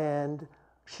 and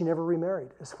she never remarried,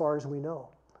 as far as we know.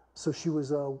 So she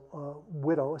was a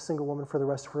widow, a single woman for the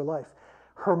rest of her life.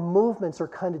 Her movements are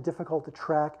kind of difficult to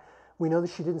track. We know that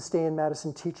she didn't stay in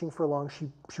Madison teaching for long.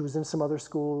 She was in some other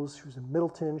schools. She was in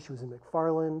Middleton. She was in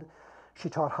McFarland. She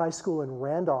taught high school in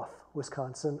Randolph,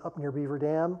 Wisconsin, up near Beaver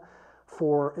Dam,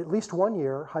 for at least 1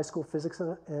 year, high school physics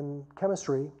and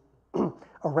chemistry,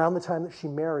 around the time that she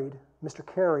married Mr.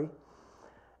 Carey.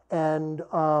 And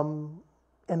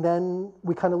then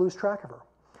we kind of lose track of her.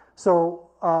 So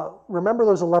remember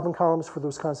those 11 columns for the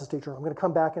Wisconsin State Journal. I'm going to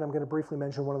come back and I'm going to briefly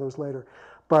mention one of those later.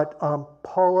 But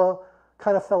Paula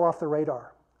kind of fell off the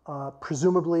radar,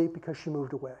 presumably because she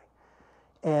moved away.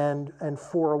 And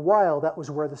for a while, that was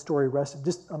where the story rested.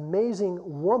 Just amazing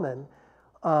woman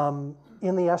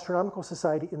in the Astronomical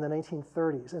Society in the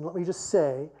 1930s. And let me just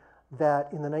say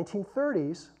that in the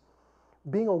 1930s,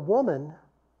 being a woman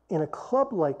in a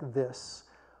club like this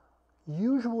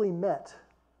usually meant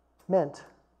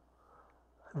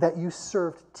that you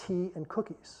served tea and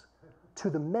cookies to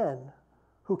the men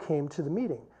who came to the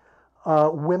meeting.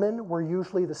 Women were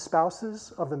usually the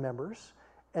spouses of the members,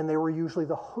 and they were usually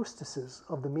the hostesses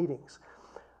of the meetings.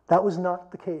 That was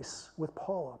not the case with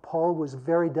Paula. Paula was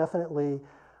very definitely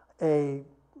a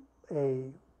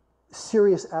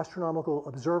serious astronomical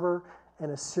observer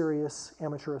and a serious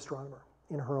amateur astronomer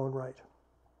in her own right.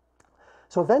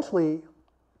 So eventually,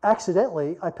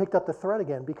 accidentally, I picked up the thread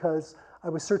again because I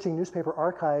was searching newspaper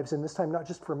archives, and this time not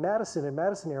just for Madison and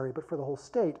Madison area, but for the whole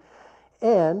state.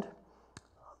 And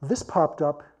this popped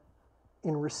up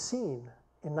in Racine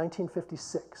in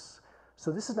 1956.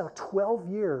 So this is now 12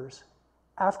 years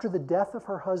after the death of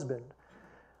her husband.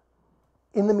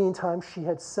 In the meantime, she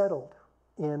had settled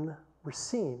in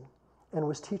Racine and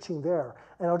was teaching there.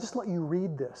 And I'll just let you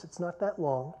read this. It's not that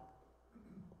long.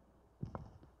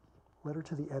 Letter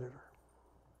to the editor.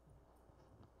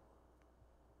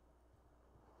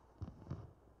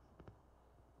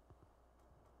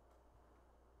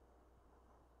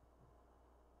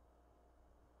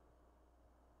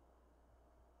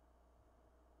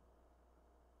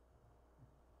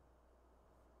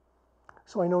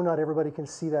 So I know not everybody can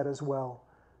see that as well.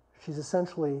 She's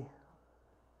essentially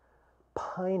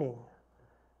pining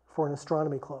for an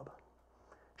astronomy club.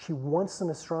 She wants an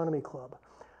astronomy club.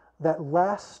 That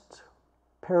last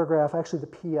paragraph, actually the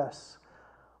PS,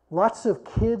 lots of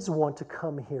kids want to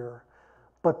come here,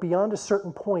 but beyond a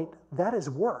certain point, that is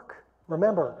work.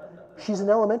 Remember, she's an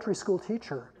elementary school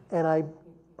teacher, and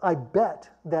I bet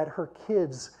that her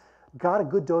kids got a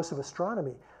good dose of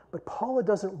astronomy, but Paula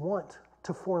doesn't want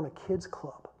to form a kids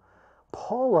club.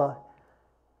 Paula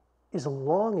is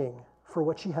longing for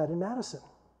what she had in Madison.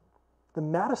 The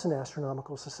Madison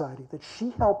Astronomical Society that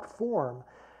she helped form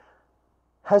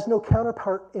has no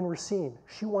counterpart in Racine.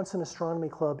 She wants an astronomy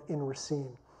club in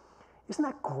Racine. Isn't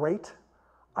that great?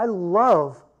 I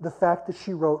love the fact that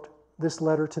she wrote this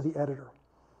letter to the editor.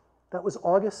 That was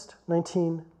August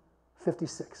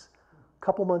 1956. A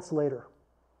couple months later,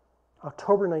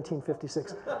 October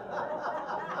 1956.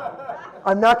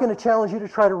 I'm not going to challenge you to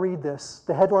try to read this.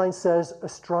 The headline says,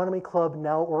 Astronomy Club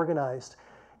Now Organized.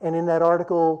 And in that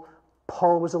article,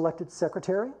 Paul was elected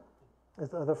secretary,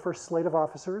 the first slate of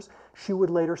officers. She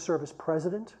would later serve as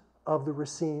president of the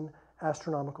Racine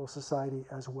Astronomical Society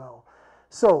as well.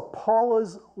 So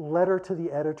Paula's letter to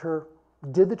the editor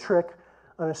did the trick.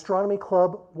 An astronomy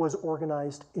club was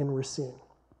organized in Racine.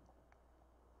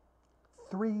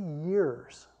 3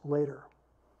 years later,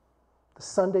 the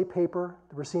Sunday paper,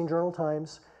 the Racine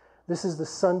Journal-Times, this is the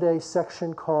Sunday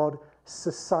section called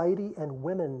Society and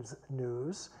Women's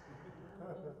News.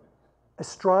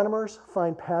 Astronomers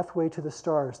find pathway to the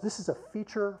stars. This is a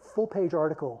feature full-page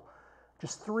article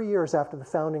just 3 years after the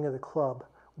founding of the club,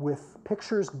 with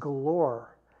pictures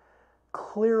galore.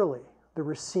 Clearly, the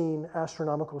Racine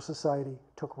Astronomical Society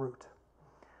took root.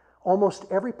 Almost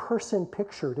every person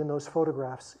pictured in those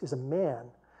photographs is a man, in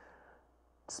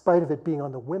spite of it being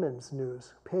on the women's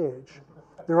news page.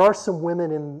 There are some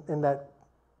women in that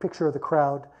picture of the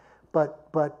crowd,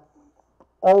 but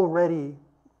already,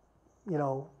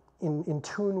 in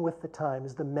tune with the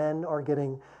times. The men are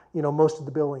getting, most of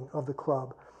the billing of the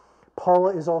club.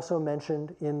 Paula is also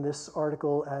mentioned in this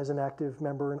article as an active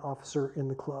member and officer in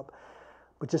the club.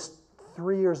 But just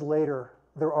 3 years later,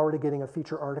 they're already getting a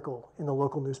feature article in the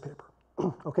local newspaper.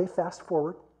 Okay, fast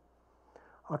forward.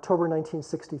 October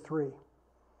 1963.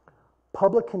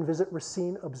 Public can visit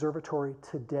Racine Observatory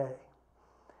today.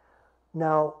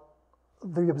 Now,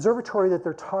 the observatory that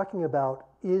they're talking about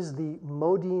is the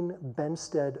Modine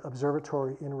Benstead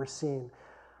Observatory in Racine.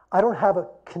 I don't have a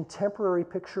contemporary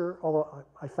picture, although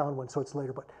I found one, so it's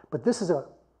later, but this is a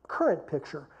current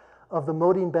picture of the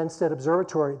Modine Benstead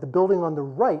Observatory. The building on the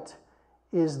right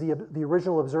is the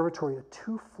original observatory, a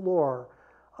 2-floor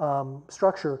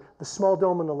structure. The small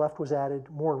dome on the left was added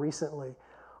more recently.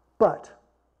 But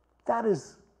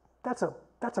that's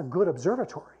a good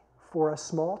observatory for a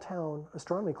small town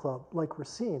astronomy club like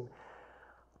Racine.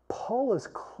 Paula's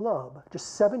club,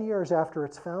 just 7 years after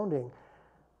its founding,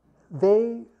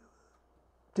 they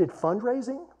did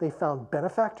fundraising. They found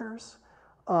benefactors.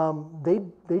 This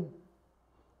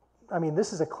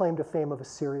is a claim to fame of a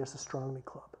serious astronomy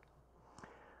club.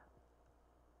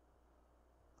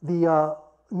 The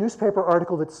newspaper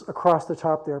article that's across the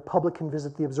top there, Public can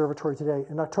visit the observatory today,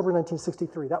 in October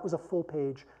 1963, that was a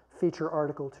full-page feature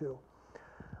article too.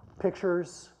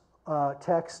 Pictures,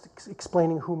 text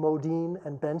explaining who Modine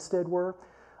and Benstead were,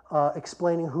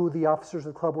 explaining who the officers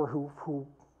of the club were who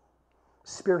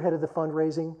spearheaded the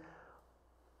fundraising.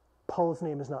 Paula's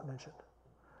name is not mentioned.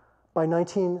 By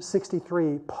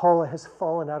 1963, Paula has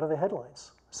fallen out of the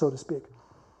headlines, so to speak.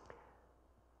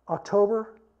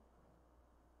 October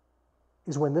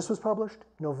is when this was published.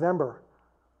 November,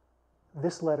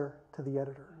 this letter to the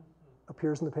editor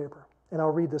appears in the paper. And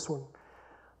I'll read this one.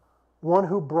 One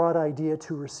who brought idea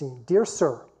to Racine. Dear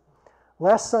Sir,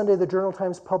 last Sunday the Journal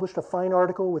Times published a fine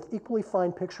article with equally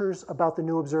fine pictures about the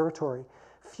new observatory.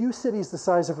 Few cities the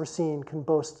size of Racine can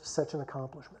boast such an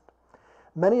accomplishment.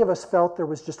 Many of us felt there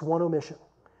was just one omission.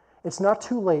 It's not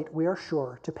too late, we are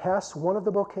sure, to pass one of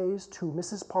the bouquets to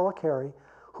Mrs. Paula Carey,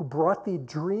 who brought the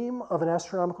dream of an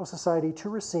astronomical society to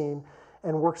Racine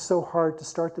and worked so hard to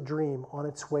start the dream on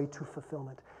its way to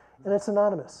fulfillment. And it's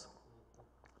anonymous.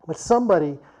 But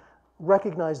somebody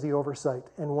recognized the oversight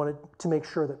and wanted to make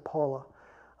sure that Paula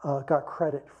got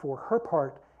credit for her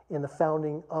part in the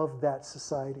founding of that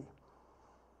society.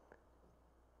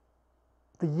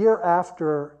 The year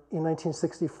after, in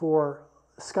 1964,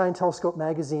 Sky and Telescope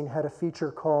magazine had a feature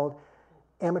called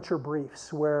Amateur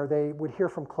Briefs, where they would hear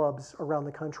from clubs around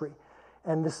the country.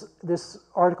 And this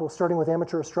article, starting with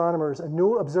amateur astronomers, a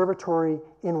new observatory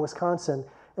in Wisconsin,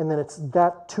 and then it's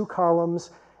that 2 columns,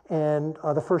 and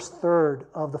the first third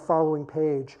of the following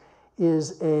page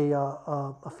is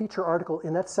a feature article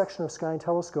in that section of Sky and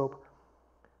Telescope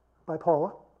by Paula,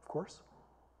 of course.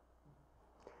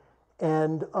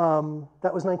 And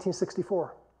that was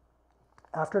 1964.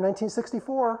 After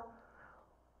 1964,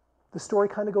 the story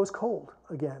kind of goes cold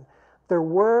again. There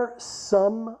were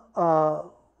some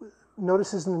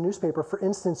notices in the newspaper. For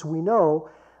instance, we know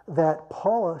that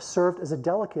Paula served as a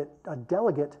delegate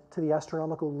to the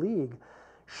Astronomical League.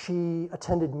 She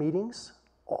attended meetings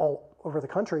all over the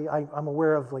country. I'm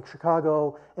aware of like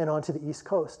Chicago and on to the East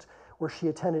Coast, where she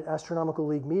attended Astronomical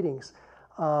League meetings.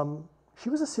 She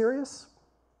was a serious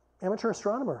amateur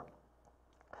astronomer.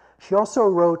 She also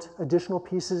wrote additional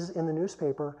pieces in the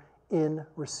newspaper in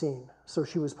Racine. So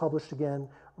she was published again,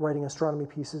 writing astronomy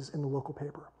pieces in the local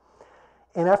paper.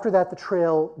 And after that, the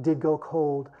trail did go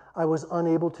cold. I was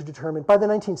unable to determine. By the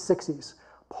 1960s,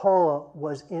 Paula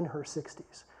was in her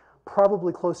 60s,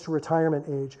 probably close to retirement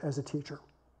age as a teacher.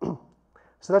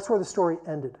 So that's where the story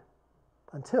ended,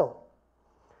 until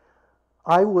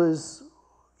I was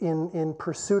in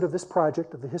pursuit of this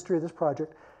project, of the history of this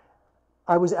project.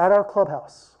 I was at our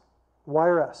clubhouse,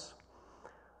 YRS.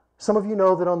 Some of you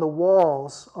know that on the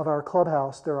walls of our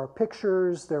clubhouse, there are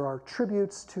pictures, there are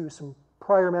tributes to some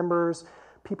prior members,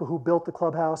 people who built the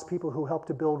clubhouse, people who helped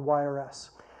to build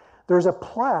YRS. There's a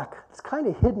plaque that's kind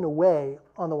of hidden away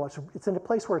on the wall. It's in a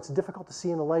place where it's difficult to see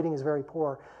and the lighting is very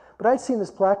poor. But I'd seen this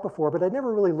plaque before, but I'd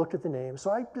never really looked at the names. So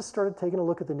I just started taking a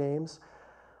look at the names.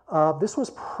 This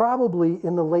was probably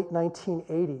in the late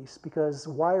 1980s because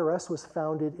YRS was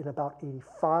founded in about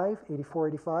 84,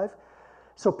 85.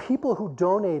 So people who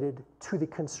donated to the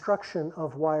construction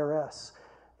of YRS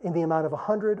in the amount of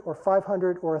 $100 or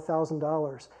 $500 or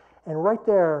 $1,000. And right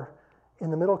there in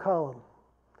the middle column,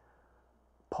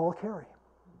 Paula Carey.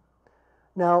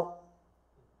 Now,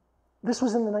 this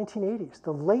was in the 1980s,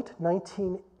 the late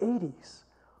 1980s.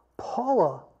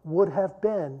 Paula would have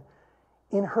been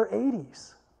in her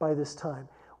 80s by this time.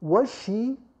 Was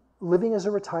she living as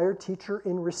a retired teacher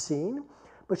in Racine,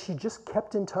 but she just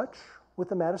kept in touch with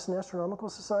the Madison Astronomical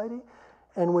Society?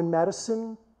 And when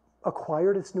Madison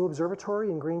acquired its new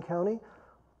observatory in Greene County,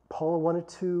 Paula wanted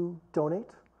to donate.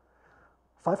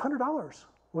 $500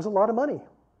 was a lot of money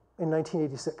in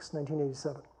 1986,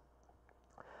 1987.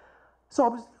 So I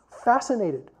was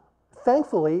fascinated.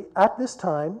 Thankfully, at this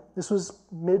time, this was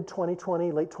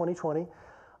mid-2020, late 2020,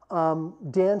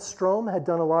 Dan Strom had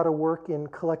done a lot of work in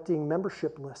collecting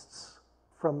membership lists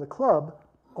from the club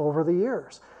over the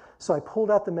years. So I pulled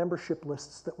out the membership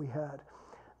lists that we had.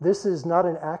 This is not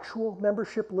an actual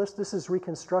membership list. This is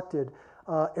reconstructed.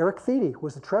 Eric Thiede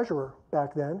was the treasurer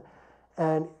back then.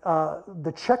 And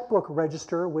the checkbook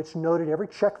register, which noted every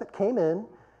check that came in,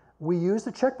 we used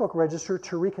the checkbook register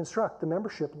to reconstruct the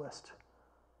membership list.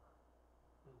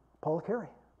 Paula Carey.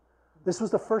 This was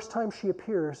the first time she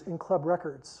appears in club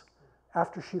records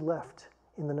after she left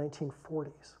in the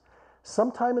 1940s.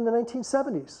 Sometime in the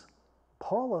 1970s,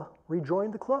 Paula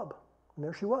rejoined the club, and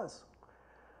there she was.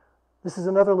 This is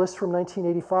another list from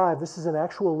 1985. This is an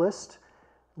actual list.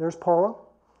 There's Paula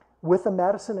with a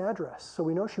Madison address. So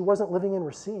we know she wasn't living in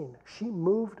Racine. She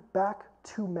moved back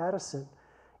to Madison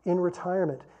in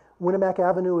retirement. Winnemac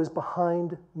Avenue is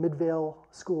behind Midvale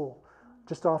School,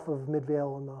 just off of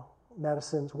Midvale and the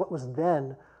Madison's, what was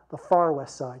then the far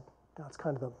west side. Now it's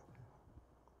kind of the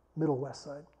middle west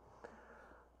side.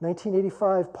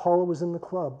 1985, Paula was in the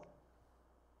club.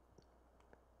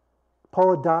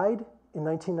 Paula died in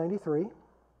 1993,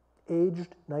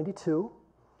 aged 92.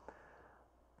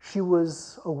 She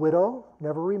was a widow,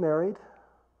 never remarried.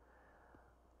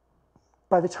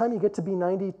 By the time you get to be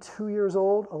 92 years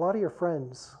old, a lot of your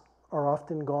friends are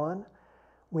often gone.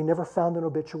 We never found an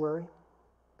obituary.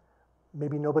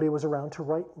 Maybe nobody was around to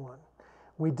write one.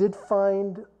 We did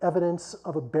find evidence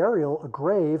of a burial, a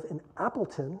grave in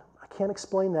Appleton. I can't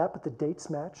explain that, but the dates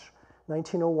match,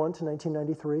 1901 to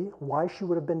 1993. Why she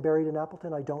would have been buried in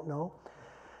Appleton, I don't know.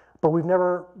 But we've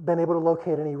never been able to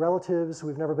locate any relatives.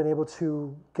 We've never been able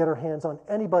to get our hands on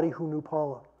anybody who knew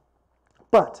Paula.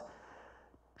 But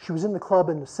she was in the club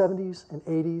in the 70s and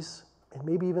 80s, and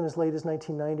maybe even as late as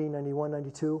 1990, 91,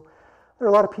 92. There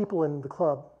are a lot of people in the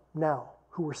club now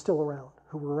who were still around,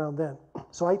 who were around then.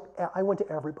 So I went to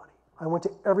everybody. I went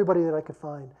to everybody that I could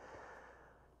find.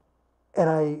 And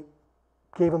I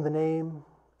gave them the name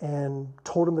and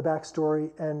told them the backstory.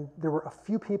 And there were a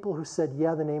few people who said,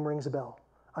 yeah, the name rings a bell.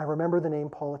 I remember the name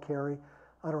Paula Carey.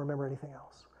 I don't remember anything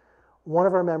else. One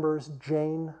of our members,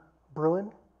 Jane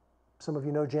Bruin, some of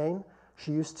you know Jane.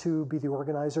 She used to be the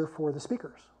organizer for the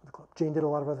speakers of the club. Jane did a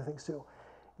lot of other things too.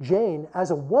 Jane,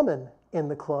 as a woman in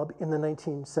the club in the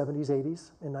 1970s,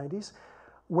 80s, and 90s,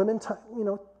 women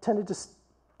tended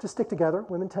to stick together.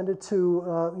 Women tended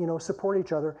to support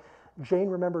each other. Jane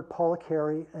remembered Paula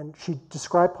Carey, and she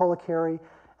described Paula Carey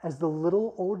as the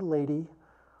little old lady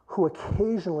who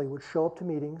occasionally would show up to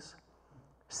meetings,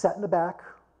 sat in the back,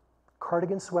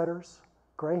 cardigan sweaters,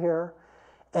 gray hair,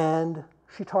 and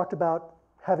she talked about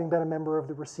having been a member of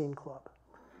the Racine Club.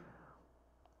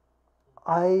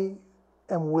 I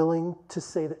am willing to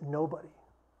say that nobody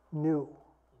knew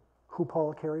who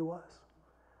Paula Carey was.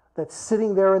 That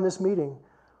sitting there in this meeting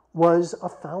was a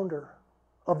founder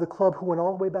of the club who went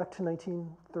all the way back to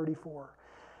 1934.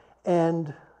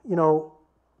 And,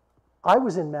 I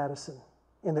was in Madison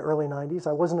in the early 90s.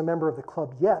 I wasn't a member of the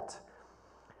club yet.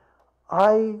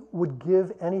 I would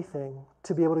give anything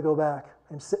to be able to go back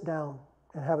and sit down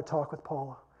and have a talk with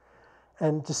Paula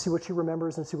and to see what she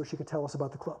remembers and see what she could tell us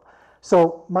about the club.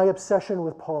 So my obsession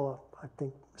with Paula, I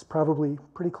think, is probably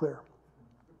pretty clear.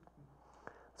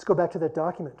 Let's go back to that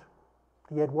document.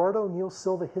 The Eduardo Neil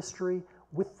Silva history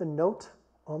with the note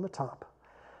on the top.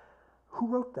 Who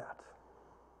wrote that?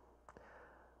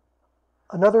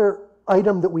 Another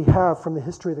item that we have from the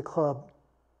history of the club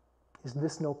is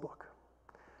this notebook.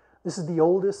 This is the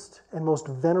oldest and most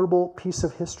venerable piece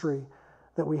of history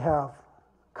that we have,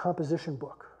 composition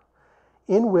book,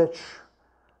 in which,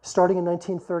 starting in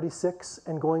 1936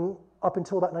 and going up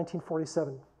until about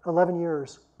 1947, 11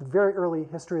 years, the very early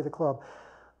history of the club,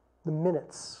 the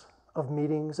minutes of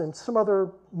meetings and some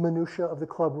other minutiae of the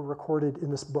club were recorded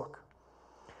in this book.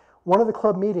 One of the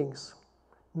club meetings,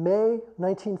 May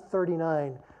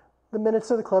 1939, the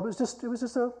minutes of the club, it was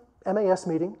just a MAS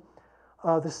meeting.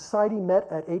 The society met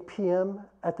at 8 p.m.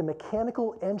 at the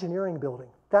Mechanical Engineering Building.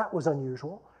 That was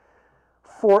unusual.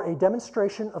 For a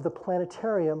demonstration of the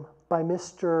planetarium by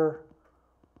Mr.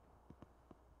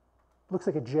 looks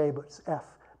like a J, but it's F.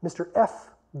 Mr.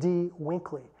 F.D.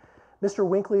 Winkley. Mr.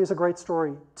 Winkley is a great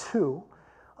story, too.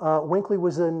 Winkley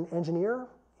was an engineer.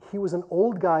 He was an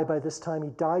old guy by this time. He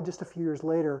died just a few years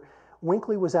later.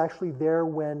 Winkley was actually there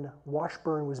when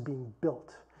Washburn was being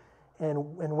built. And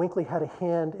Winkley had a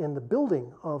hand in the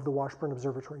building of the Washburn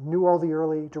Observatory, knew all the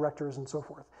early directors and so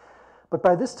forth. But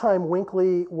by this time,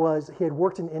 Winkley he had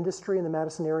worked in industry in the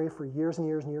Madison area for years and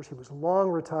years and years. He was long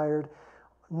retired,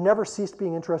 never ceased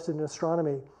being interested in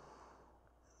astronomy.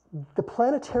 The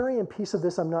planetarium piece of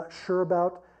this I'm not sure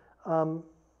about.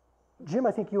 Jim,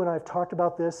 I think you and I have talked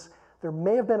about this. There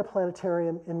may have been a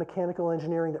planetarium in mechanical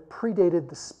engineering that predated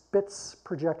the Spitz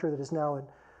projector that is now in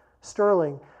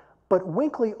Stirling. But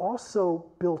Winkley also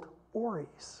built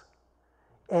ORIs.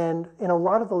 And in a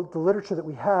lot of the literature that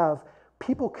we have,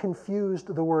 people confused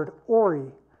the word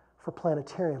ORI for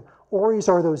planetarium. ORIs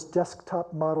are those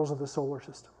desktop models of the solar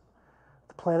system.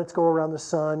 The planets go around the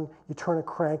sun, you turn a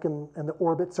crank and the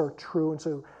orbits are true. And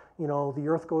so, the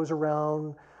Earth goes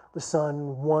around the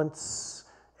sun once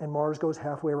and Mars goes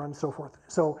halfway around and so forth.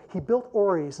 So he built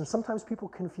ORIs, and sometimes people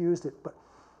confused it. But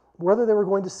whether they were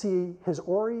going to see his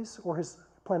ORIs or his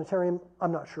planetarium,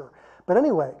 I'm not sure. But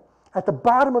anyway, at the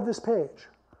bottom of this page,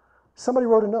 somebody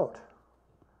wrote a note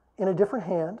in a different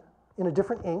hand, in a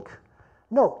different ink.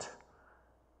 Note,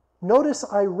 notice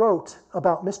I wrote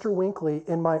about Mr. Winkley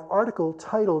in my article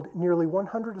titled Nearly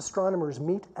 100 Astronomers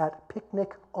Meet at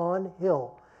Picnic on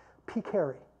Hill, P.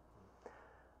 Carey.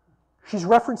 She's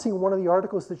referencing one of the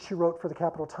articles that she wrote for the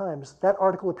Capital Times. That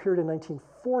article appeared in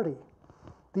 1940.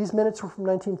 These minutes were from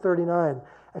 1939.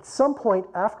 At some point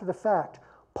after the fact,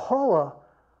 Paula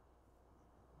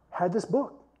had this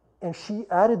book, and she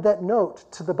added that note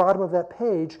to the bottom of that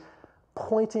page,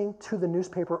 pointing to the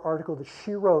newspaper article that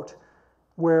she wrote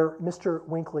where Mr.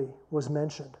 Winkley was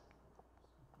mentioned.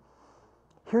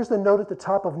 Here's the note at the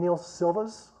top of Neil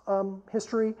Silva's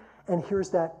history, and here's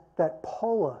that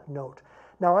Paula note.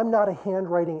 Now, I'm not a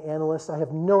handwriting analyst. I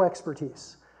have no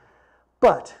expertise.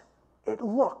 But it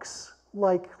looks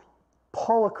like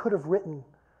Paula could have written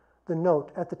the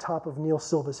note at the top of Neil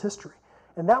Silva's history.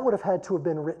 And that would have had to have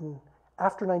been written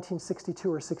after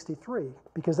 1962 or 63,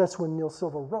 because that's when Neil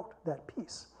Silva wrote that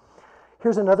piece.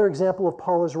 Here's another example of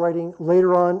Paula's writing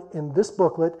later on in this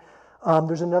booklet.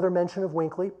 There's another mention of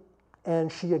Winkley,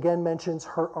 and she again mentions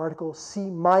her article,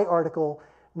 see my article,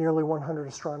 Nearly 100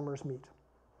 Astronomers Meet.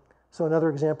 So another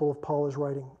example of Paula's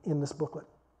writing in this booklet.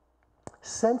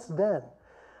 Since then,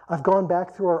 I've gone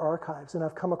back through our archives and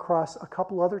I've come across a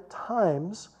couple other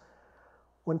times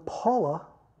when Paula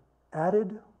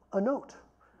added a note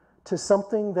to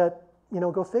something that,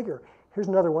 go figure. Here's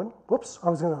another one. Whoops,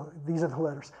 these are the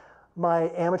letters.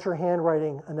 My amateur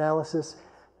handwriting analysis,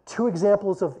 2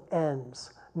 examples of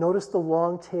N's. Notice the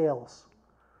long tails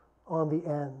on the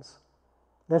N's.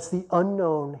 That's the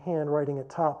unknown handwriting at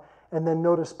top. And then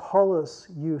notice Paula's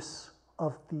use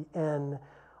of the N,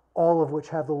 all of which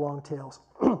have the long tails.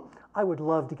 I would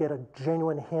love to get a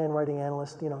genuine handwriting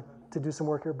analyst, to do some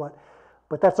work here, but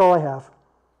that's all I have.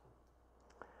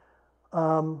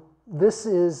 This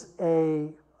is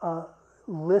a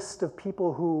list of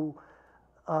people who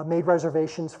made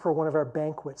reservations for one of our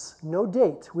banquets. No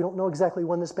date. We don't know exactly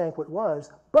when this banquet was,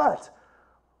 but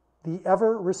the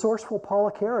ever resourceful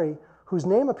Paula Carey, whose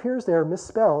name appears there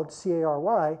misspelled,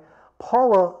 C-A-R-Y,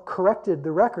 Paula corrected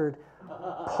the record.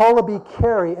 Paula B.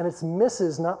 Carey, and it's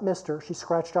Mrs., not Mr. She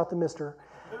scratched out the Mr.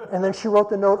 And then she wrote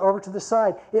the note over to the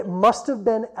side. It must have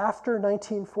been after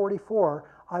 1944.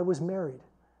 I was married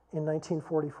in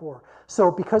 1944.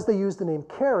 So because they used the name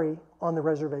Carey on the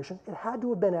reservation, it had to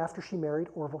have been after she married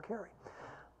Orville Carey.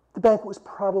 The banquet was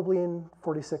probably in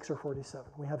 46 or 47.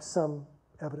 We have some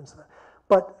evidence of that.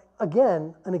 But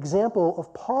again, an example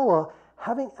of Paula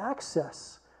having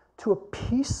access to a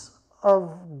piece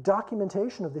of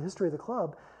documentation of the history of the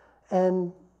club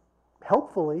and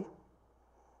helpfully,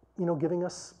 giving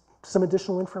us some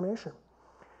additional information.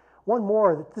 One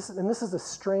more, this is a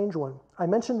strange one. I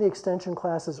mentioned the extension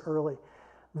classes early.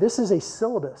 This is a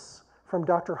syllabus from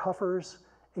Dr. Huffer's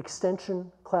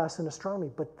extension class in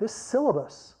astronomy, but this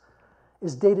syllabus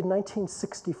is dated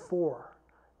 1964.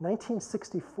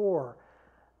 1964.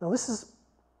 Now this is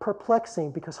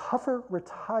perplexing because Huffer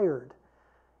retired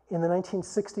in the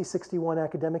 1960-61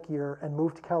 academic year and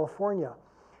moved to California.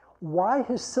 Why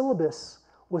his syllabus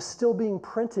was still being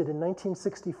printed in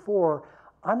 1964,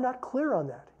 I'm not clear on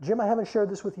that. Jim, I haven't shared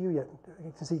this with you yet.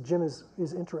 You can see Jim is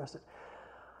interested.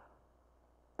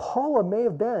 Paula may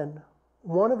have been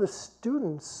one of the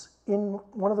students in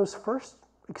one of those first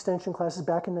extension classes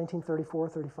back in 1934,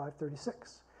 35,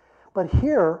 36. But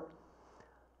here,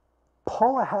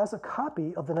 Paula has a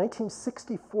copy of the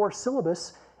 1964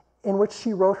 syllabus in which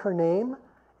she wrote her name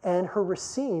and her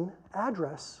Racine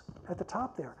address at the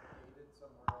top there.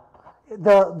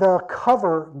 The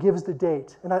cover gives the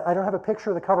date, and I don't have a picture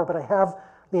of the cover, but I have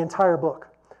the entire book.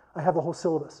 I have the whole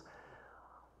syllabus.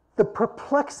 The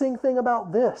perplexing thing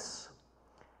about this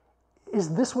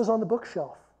is this was on the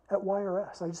bookshelf at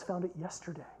YRS. I just found it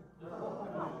yesterday.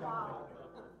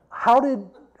 How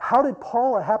did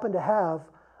Paula happen to have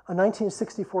a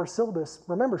 1964 syllabus?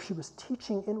 Remember, she was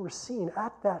teaching in Racine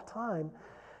at that time.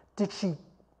 Did she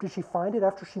find it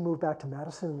after she moved back to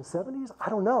Madison in the 70s? I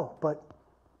don't know, but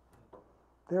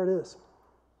there it is.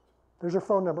 There's her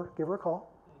phone number. Give her a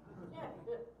call.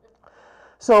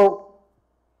 So,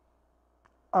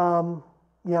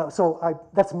 yeah. So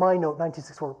that's my note,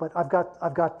 1964. But I've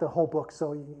got the whole book,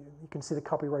 so you can see the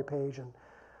copyright page and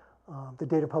the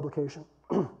date of publication.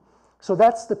 So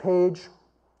that's the page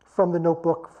from the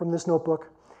notebook, from this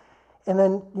notebook, and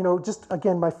then just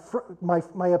again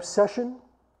my obsession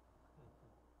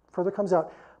further comes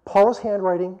out. Paula's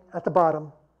handwriting at the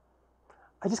bottom.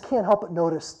 I just can't help but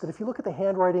notice that if you look at the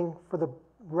handwriting for the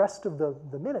rest of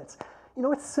the minutes,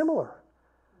 it's similar.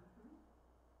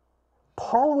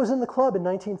 Paula was in the club in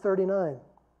 1939,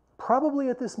 probably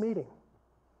at this meeting.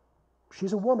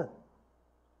 She's a woman.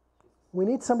 We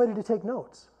need somebody to take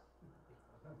notes.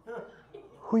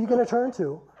 Who are you going to turn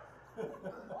to?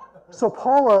 So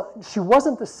Paula, she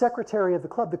wasn't the secretary of the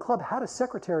club. The club had a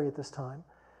secretary at this time.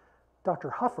 Dr.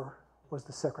 Huffer was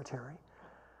the secretary.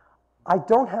 I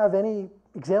don't have any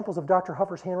examples of Dr.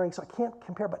 Huffer's handwriting, so I can't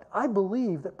compare, but I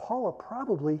believe that Paula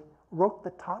probably wrote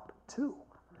the top two.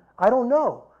 I don't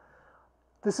know.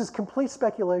 This is complete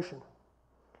speculation.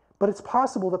 But it's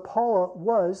possible that Paula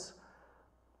was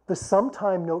the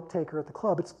sometime note taker at the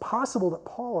club. It's possible that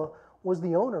Paula was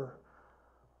the owner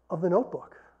of the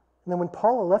notebook. And then when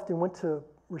Paula left and went to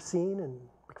Racine and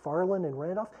McFarland and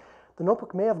Randolph, the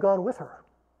notebook may have gone with her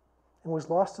and was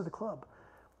lost to the club.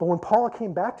 But when Paula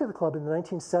came back to the club in the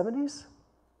 1970s,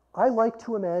 I like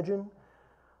to imagine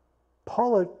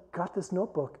Paula got this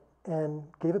notebook and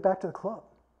gave it back to the club.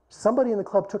 Somebody in the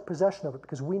club took possession of it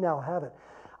because we now have it.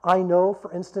 I know,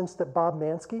 for instance, that Bob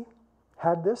Mansky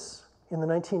had this in the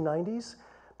 1990s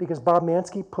because Bob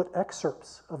Mansky put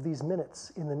excerpts of these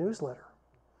minutes in the newsletter.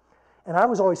 And I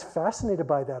was always fascinated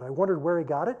by that. I wondered where he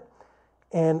got it.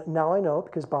 And now I know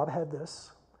because Bob had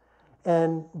this.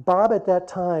 And Bob at that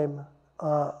time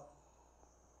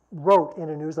wrote in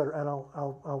a newsletter, and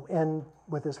I'll end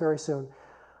with this very soon.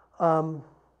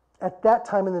 At that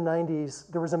time in the 90s,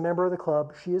 there was a member of the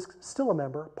club. She is still a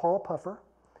member, Paula Puffer.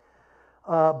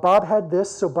 Bob had this,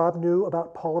 so Bob knew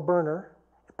about Paula Berner.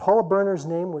 Paula Berner's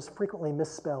name was frequently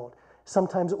misspelled.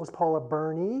 Sometimes it was Paula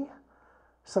Burney.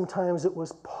 Sometimes it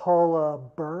was Paula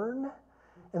Byrne.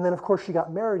 And then, of course, she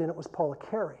got married, and it was Paula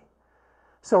Carey.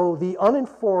 So the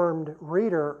uninformed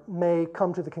reader may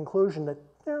come to the conclusion that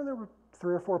there were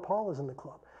 3 or 4 Paulas in the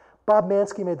club. Bob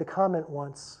Mansky made the comment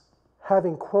once,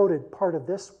 having quoted part of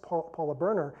this Paula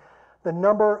Berner, the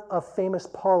number of famous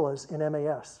Paulas in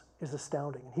MAS is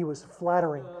astounding. He was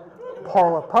flattering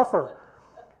Paula Puffer.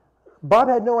 Bob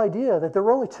had no idea that there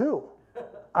were only 2.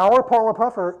 Our Paula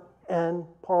Puffer and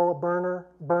Paula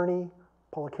Burney,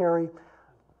 Paula Carey.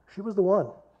 She was the one.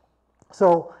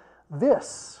 So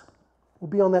this will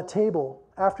be on that table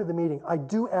after the meeting. I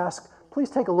do ask, please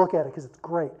take a look at it because it's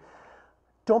great.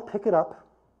 Don't pick it up.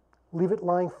 Leave it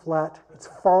lying flat. It's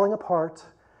falling apart.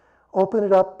 Open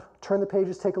it up, turn the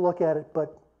pages, take a look at it,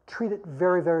 but treat it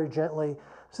very, very gently.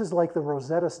 This is like the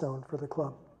Rosetta Stone for the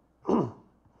club.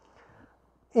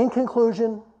 In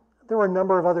conclusion, there were a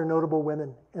number of other notable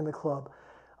women in the club.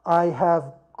 I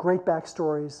have great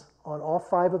backstories on all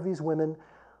 5 of these women.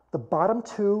 The bottom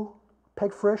 2,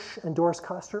 Peg Frisch and Doris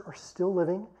Koster, are still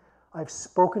living. I've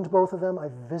spoken to both of them.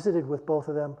 I've visited with both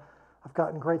of them. I've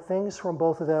gotten great things from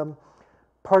both of them.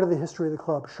 Part of the history of the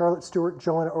club. Charlotte Stewart,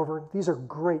 Joanna Over. These are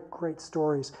great, great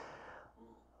stories.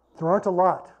 There aren't a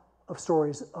lot of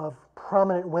stories of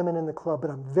prominent women in the club, but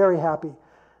I'm very happy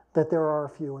that there are a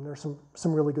few, and there's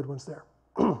some really good ones there.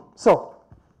 So,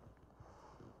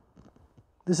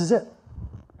 this is it.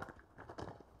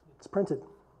 It's printed.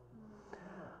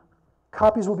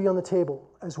 Copies will be on the table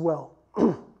as well.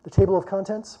 The table of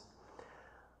contents.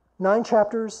 9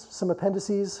 chapters, some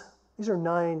appendices. These are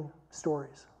 9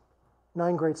 stories.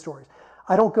 9 great stories.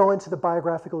 I don't go into the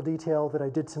biographical detail that I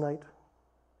did tonight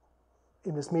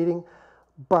in this meeting,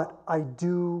 but I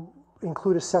do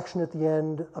include a section at the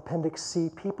end, Appendix C,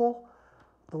 people.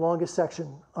 the longest section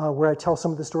where I tell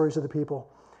some of the stories of the people.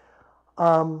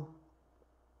 I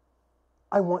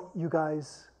want you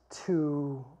guys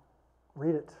to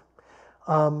read it.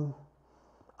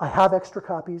 I have extra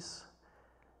copies.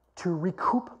 To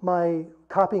recoup my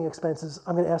copying expenses,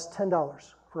 I'm going to ask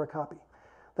 $10 for a copy.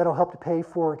 That'll help to pay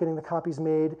for getting the copies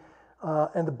made.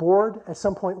 And the board, at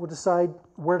some point, will decide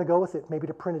where to go with it. Maybe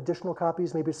to print additional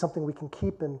copies. Maybe it's something we can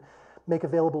keep and make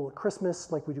available at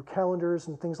Christmas, like we do calendars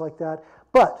and things like that.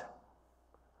 But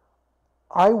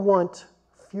I want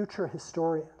future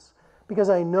historians, because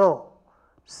I know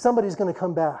somebody's going to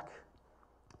come back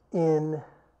in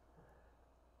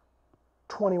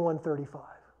 2135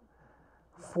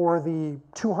 for the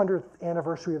 200th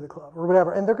anniversary of the club or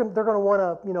whatever, and they're going to want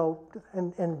to, you know,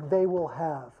 and they will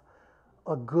have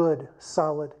a good,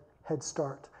 solid head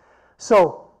start.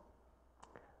 So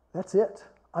that's it.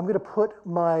 I'm going to put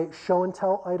my show and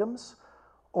tell items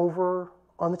over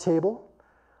on the table.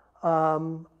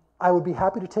 I would be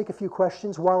happy to take a few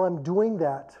questions. While I'm doing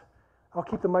that, I'll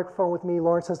keep the microphone with me.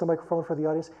 Lawrence has the microphone for the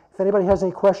audience. If anybody has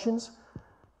any questions,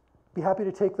 be happy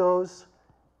to take those,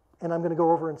 and I'm going to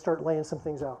go over and start laying some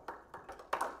things out.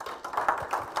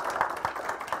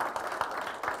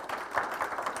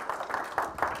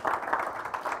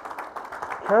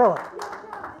 Carolyn. Did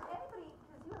anybody,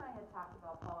 because you and I had talked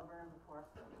about Paula Byrne before,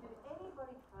 did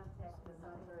anybody contact the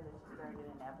cemetery that she's buried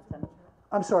in Appleton?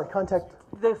 I'm sorry, contact.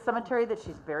 The cemetery that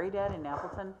she's buried at in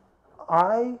Appleton?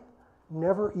 I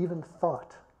never even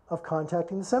thought of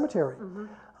contacting the cemetery.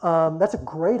 That's a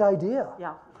great idea.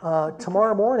 Yeah.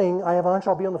 Tomorrow morning, I have a hunch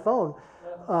I'll be on the phone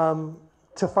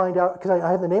to find out, because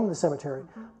I have the name of the cemetery.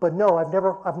 But no, I've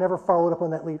never followed up on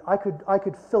that lead. I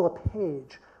could fill a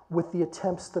page with the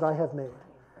attempts that I have made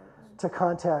to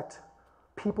contact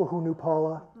people who knew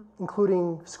Paula,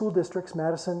 including school districts,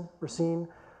 Madison, Racine.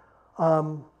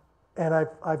 And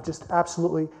I've just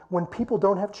absolutely, when people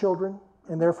don't have children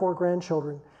and therefore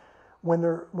grandchildren, when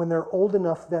they're old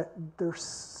enough that their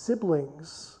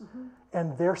siblings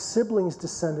and their siblings'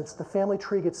 descendants, the family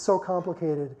tree gets so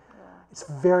complicated, it's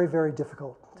very, very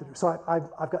difficult to do. So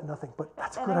I've got nothing, but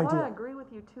that's a good idea. And I want to agree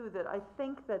with you too, that I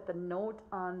think that the note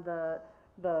on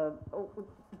those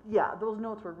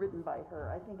notes were written by her.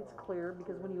 I think it's clear,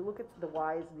 because when you look at the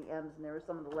Y's and the M's, and there were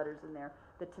some of the letters in there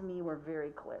that to me were very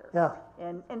clear. Yeah.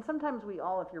 And sometimes we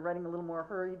all, if you're writing a little more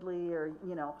hurriedly, or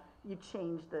you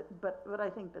change that, but I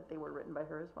think that they were written by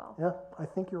her as well. Yeah, I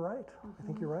think you're right. I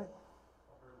think you're right.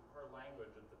 Her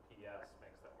language at the PS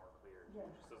makes that more clear. Yeah.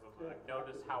 She says, like,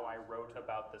 notice how I wrote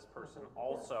about this person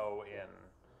also in,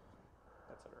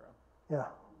 et cetera. Yeah,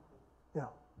 yeah.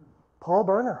 Paul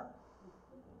Berner.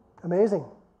 Amazing,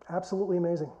 absolutely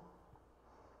amazing.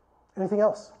 Anything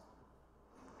else?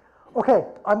 Okay,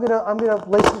 I'm gonna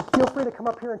lay some, feel free to come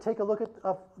up here and take a look at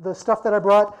the stuff that I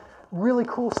brought. Really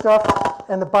cool stuff,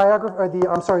 and the biography,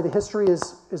 or the history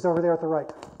is over there at the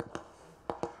right.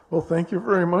 Well, thank you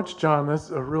very much, John.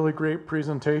 That's a really great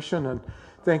presentation, and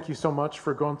thank you so much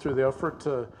for going through the effort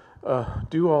to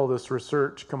do all this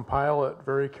research, compile it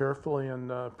very carefully, and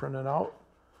print it out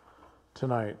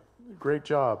tonight. Great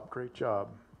job, great job.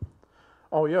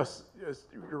 Oh, yes,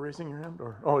 you're raising your hand,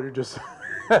 or, oh, you're just,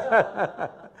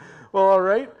 well, all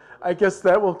right. I guess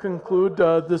that will conclude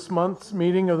this month's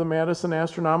meeting of the Madison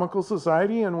Astronomical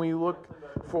Society, and we look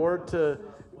forward to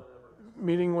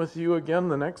meeting with you again.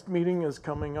 The next meeting is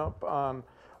coming up on,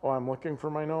 I'm looking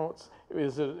for my notes.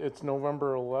 It's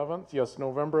November 11th? Yes,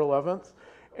 November 11th,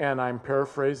 and I'm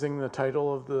paraphrasing the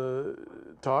title of the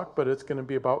talk, but it's going to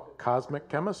be about cosmic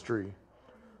chemistry.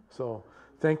 So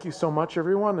thank you so much,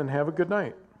 everyone, and have a good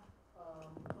night.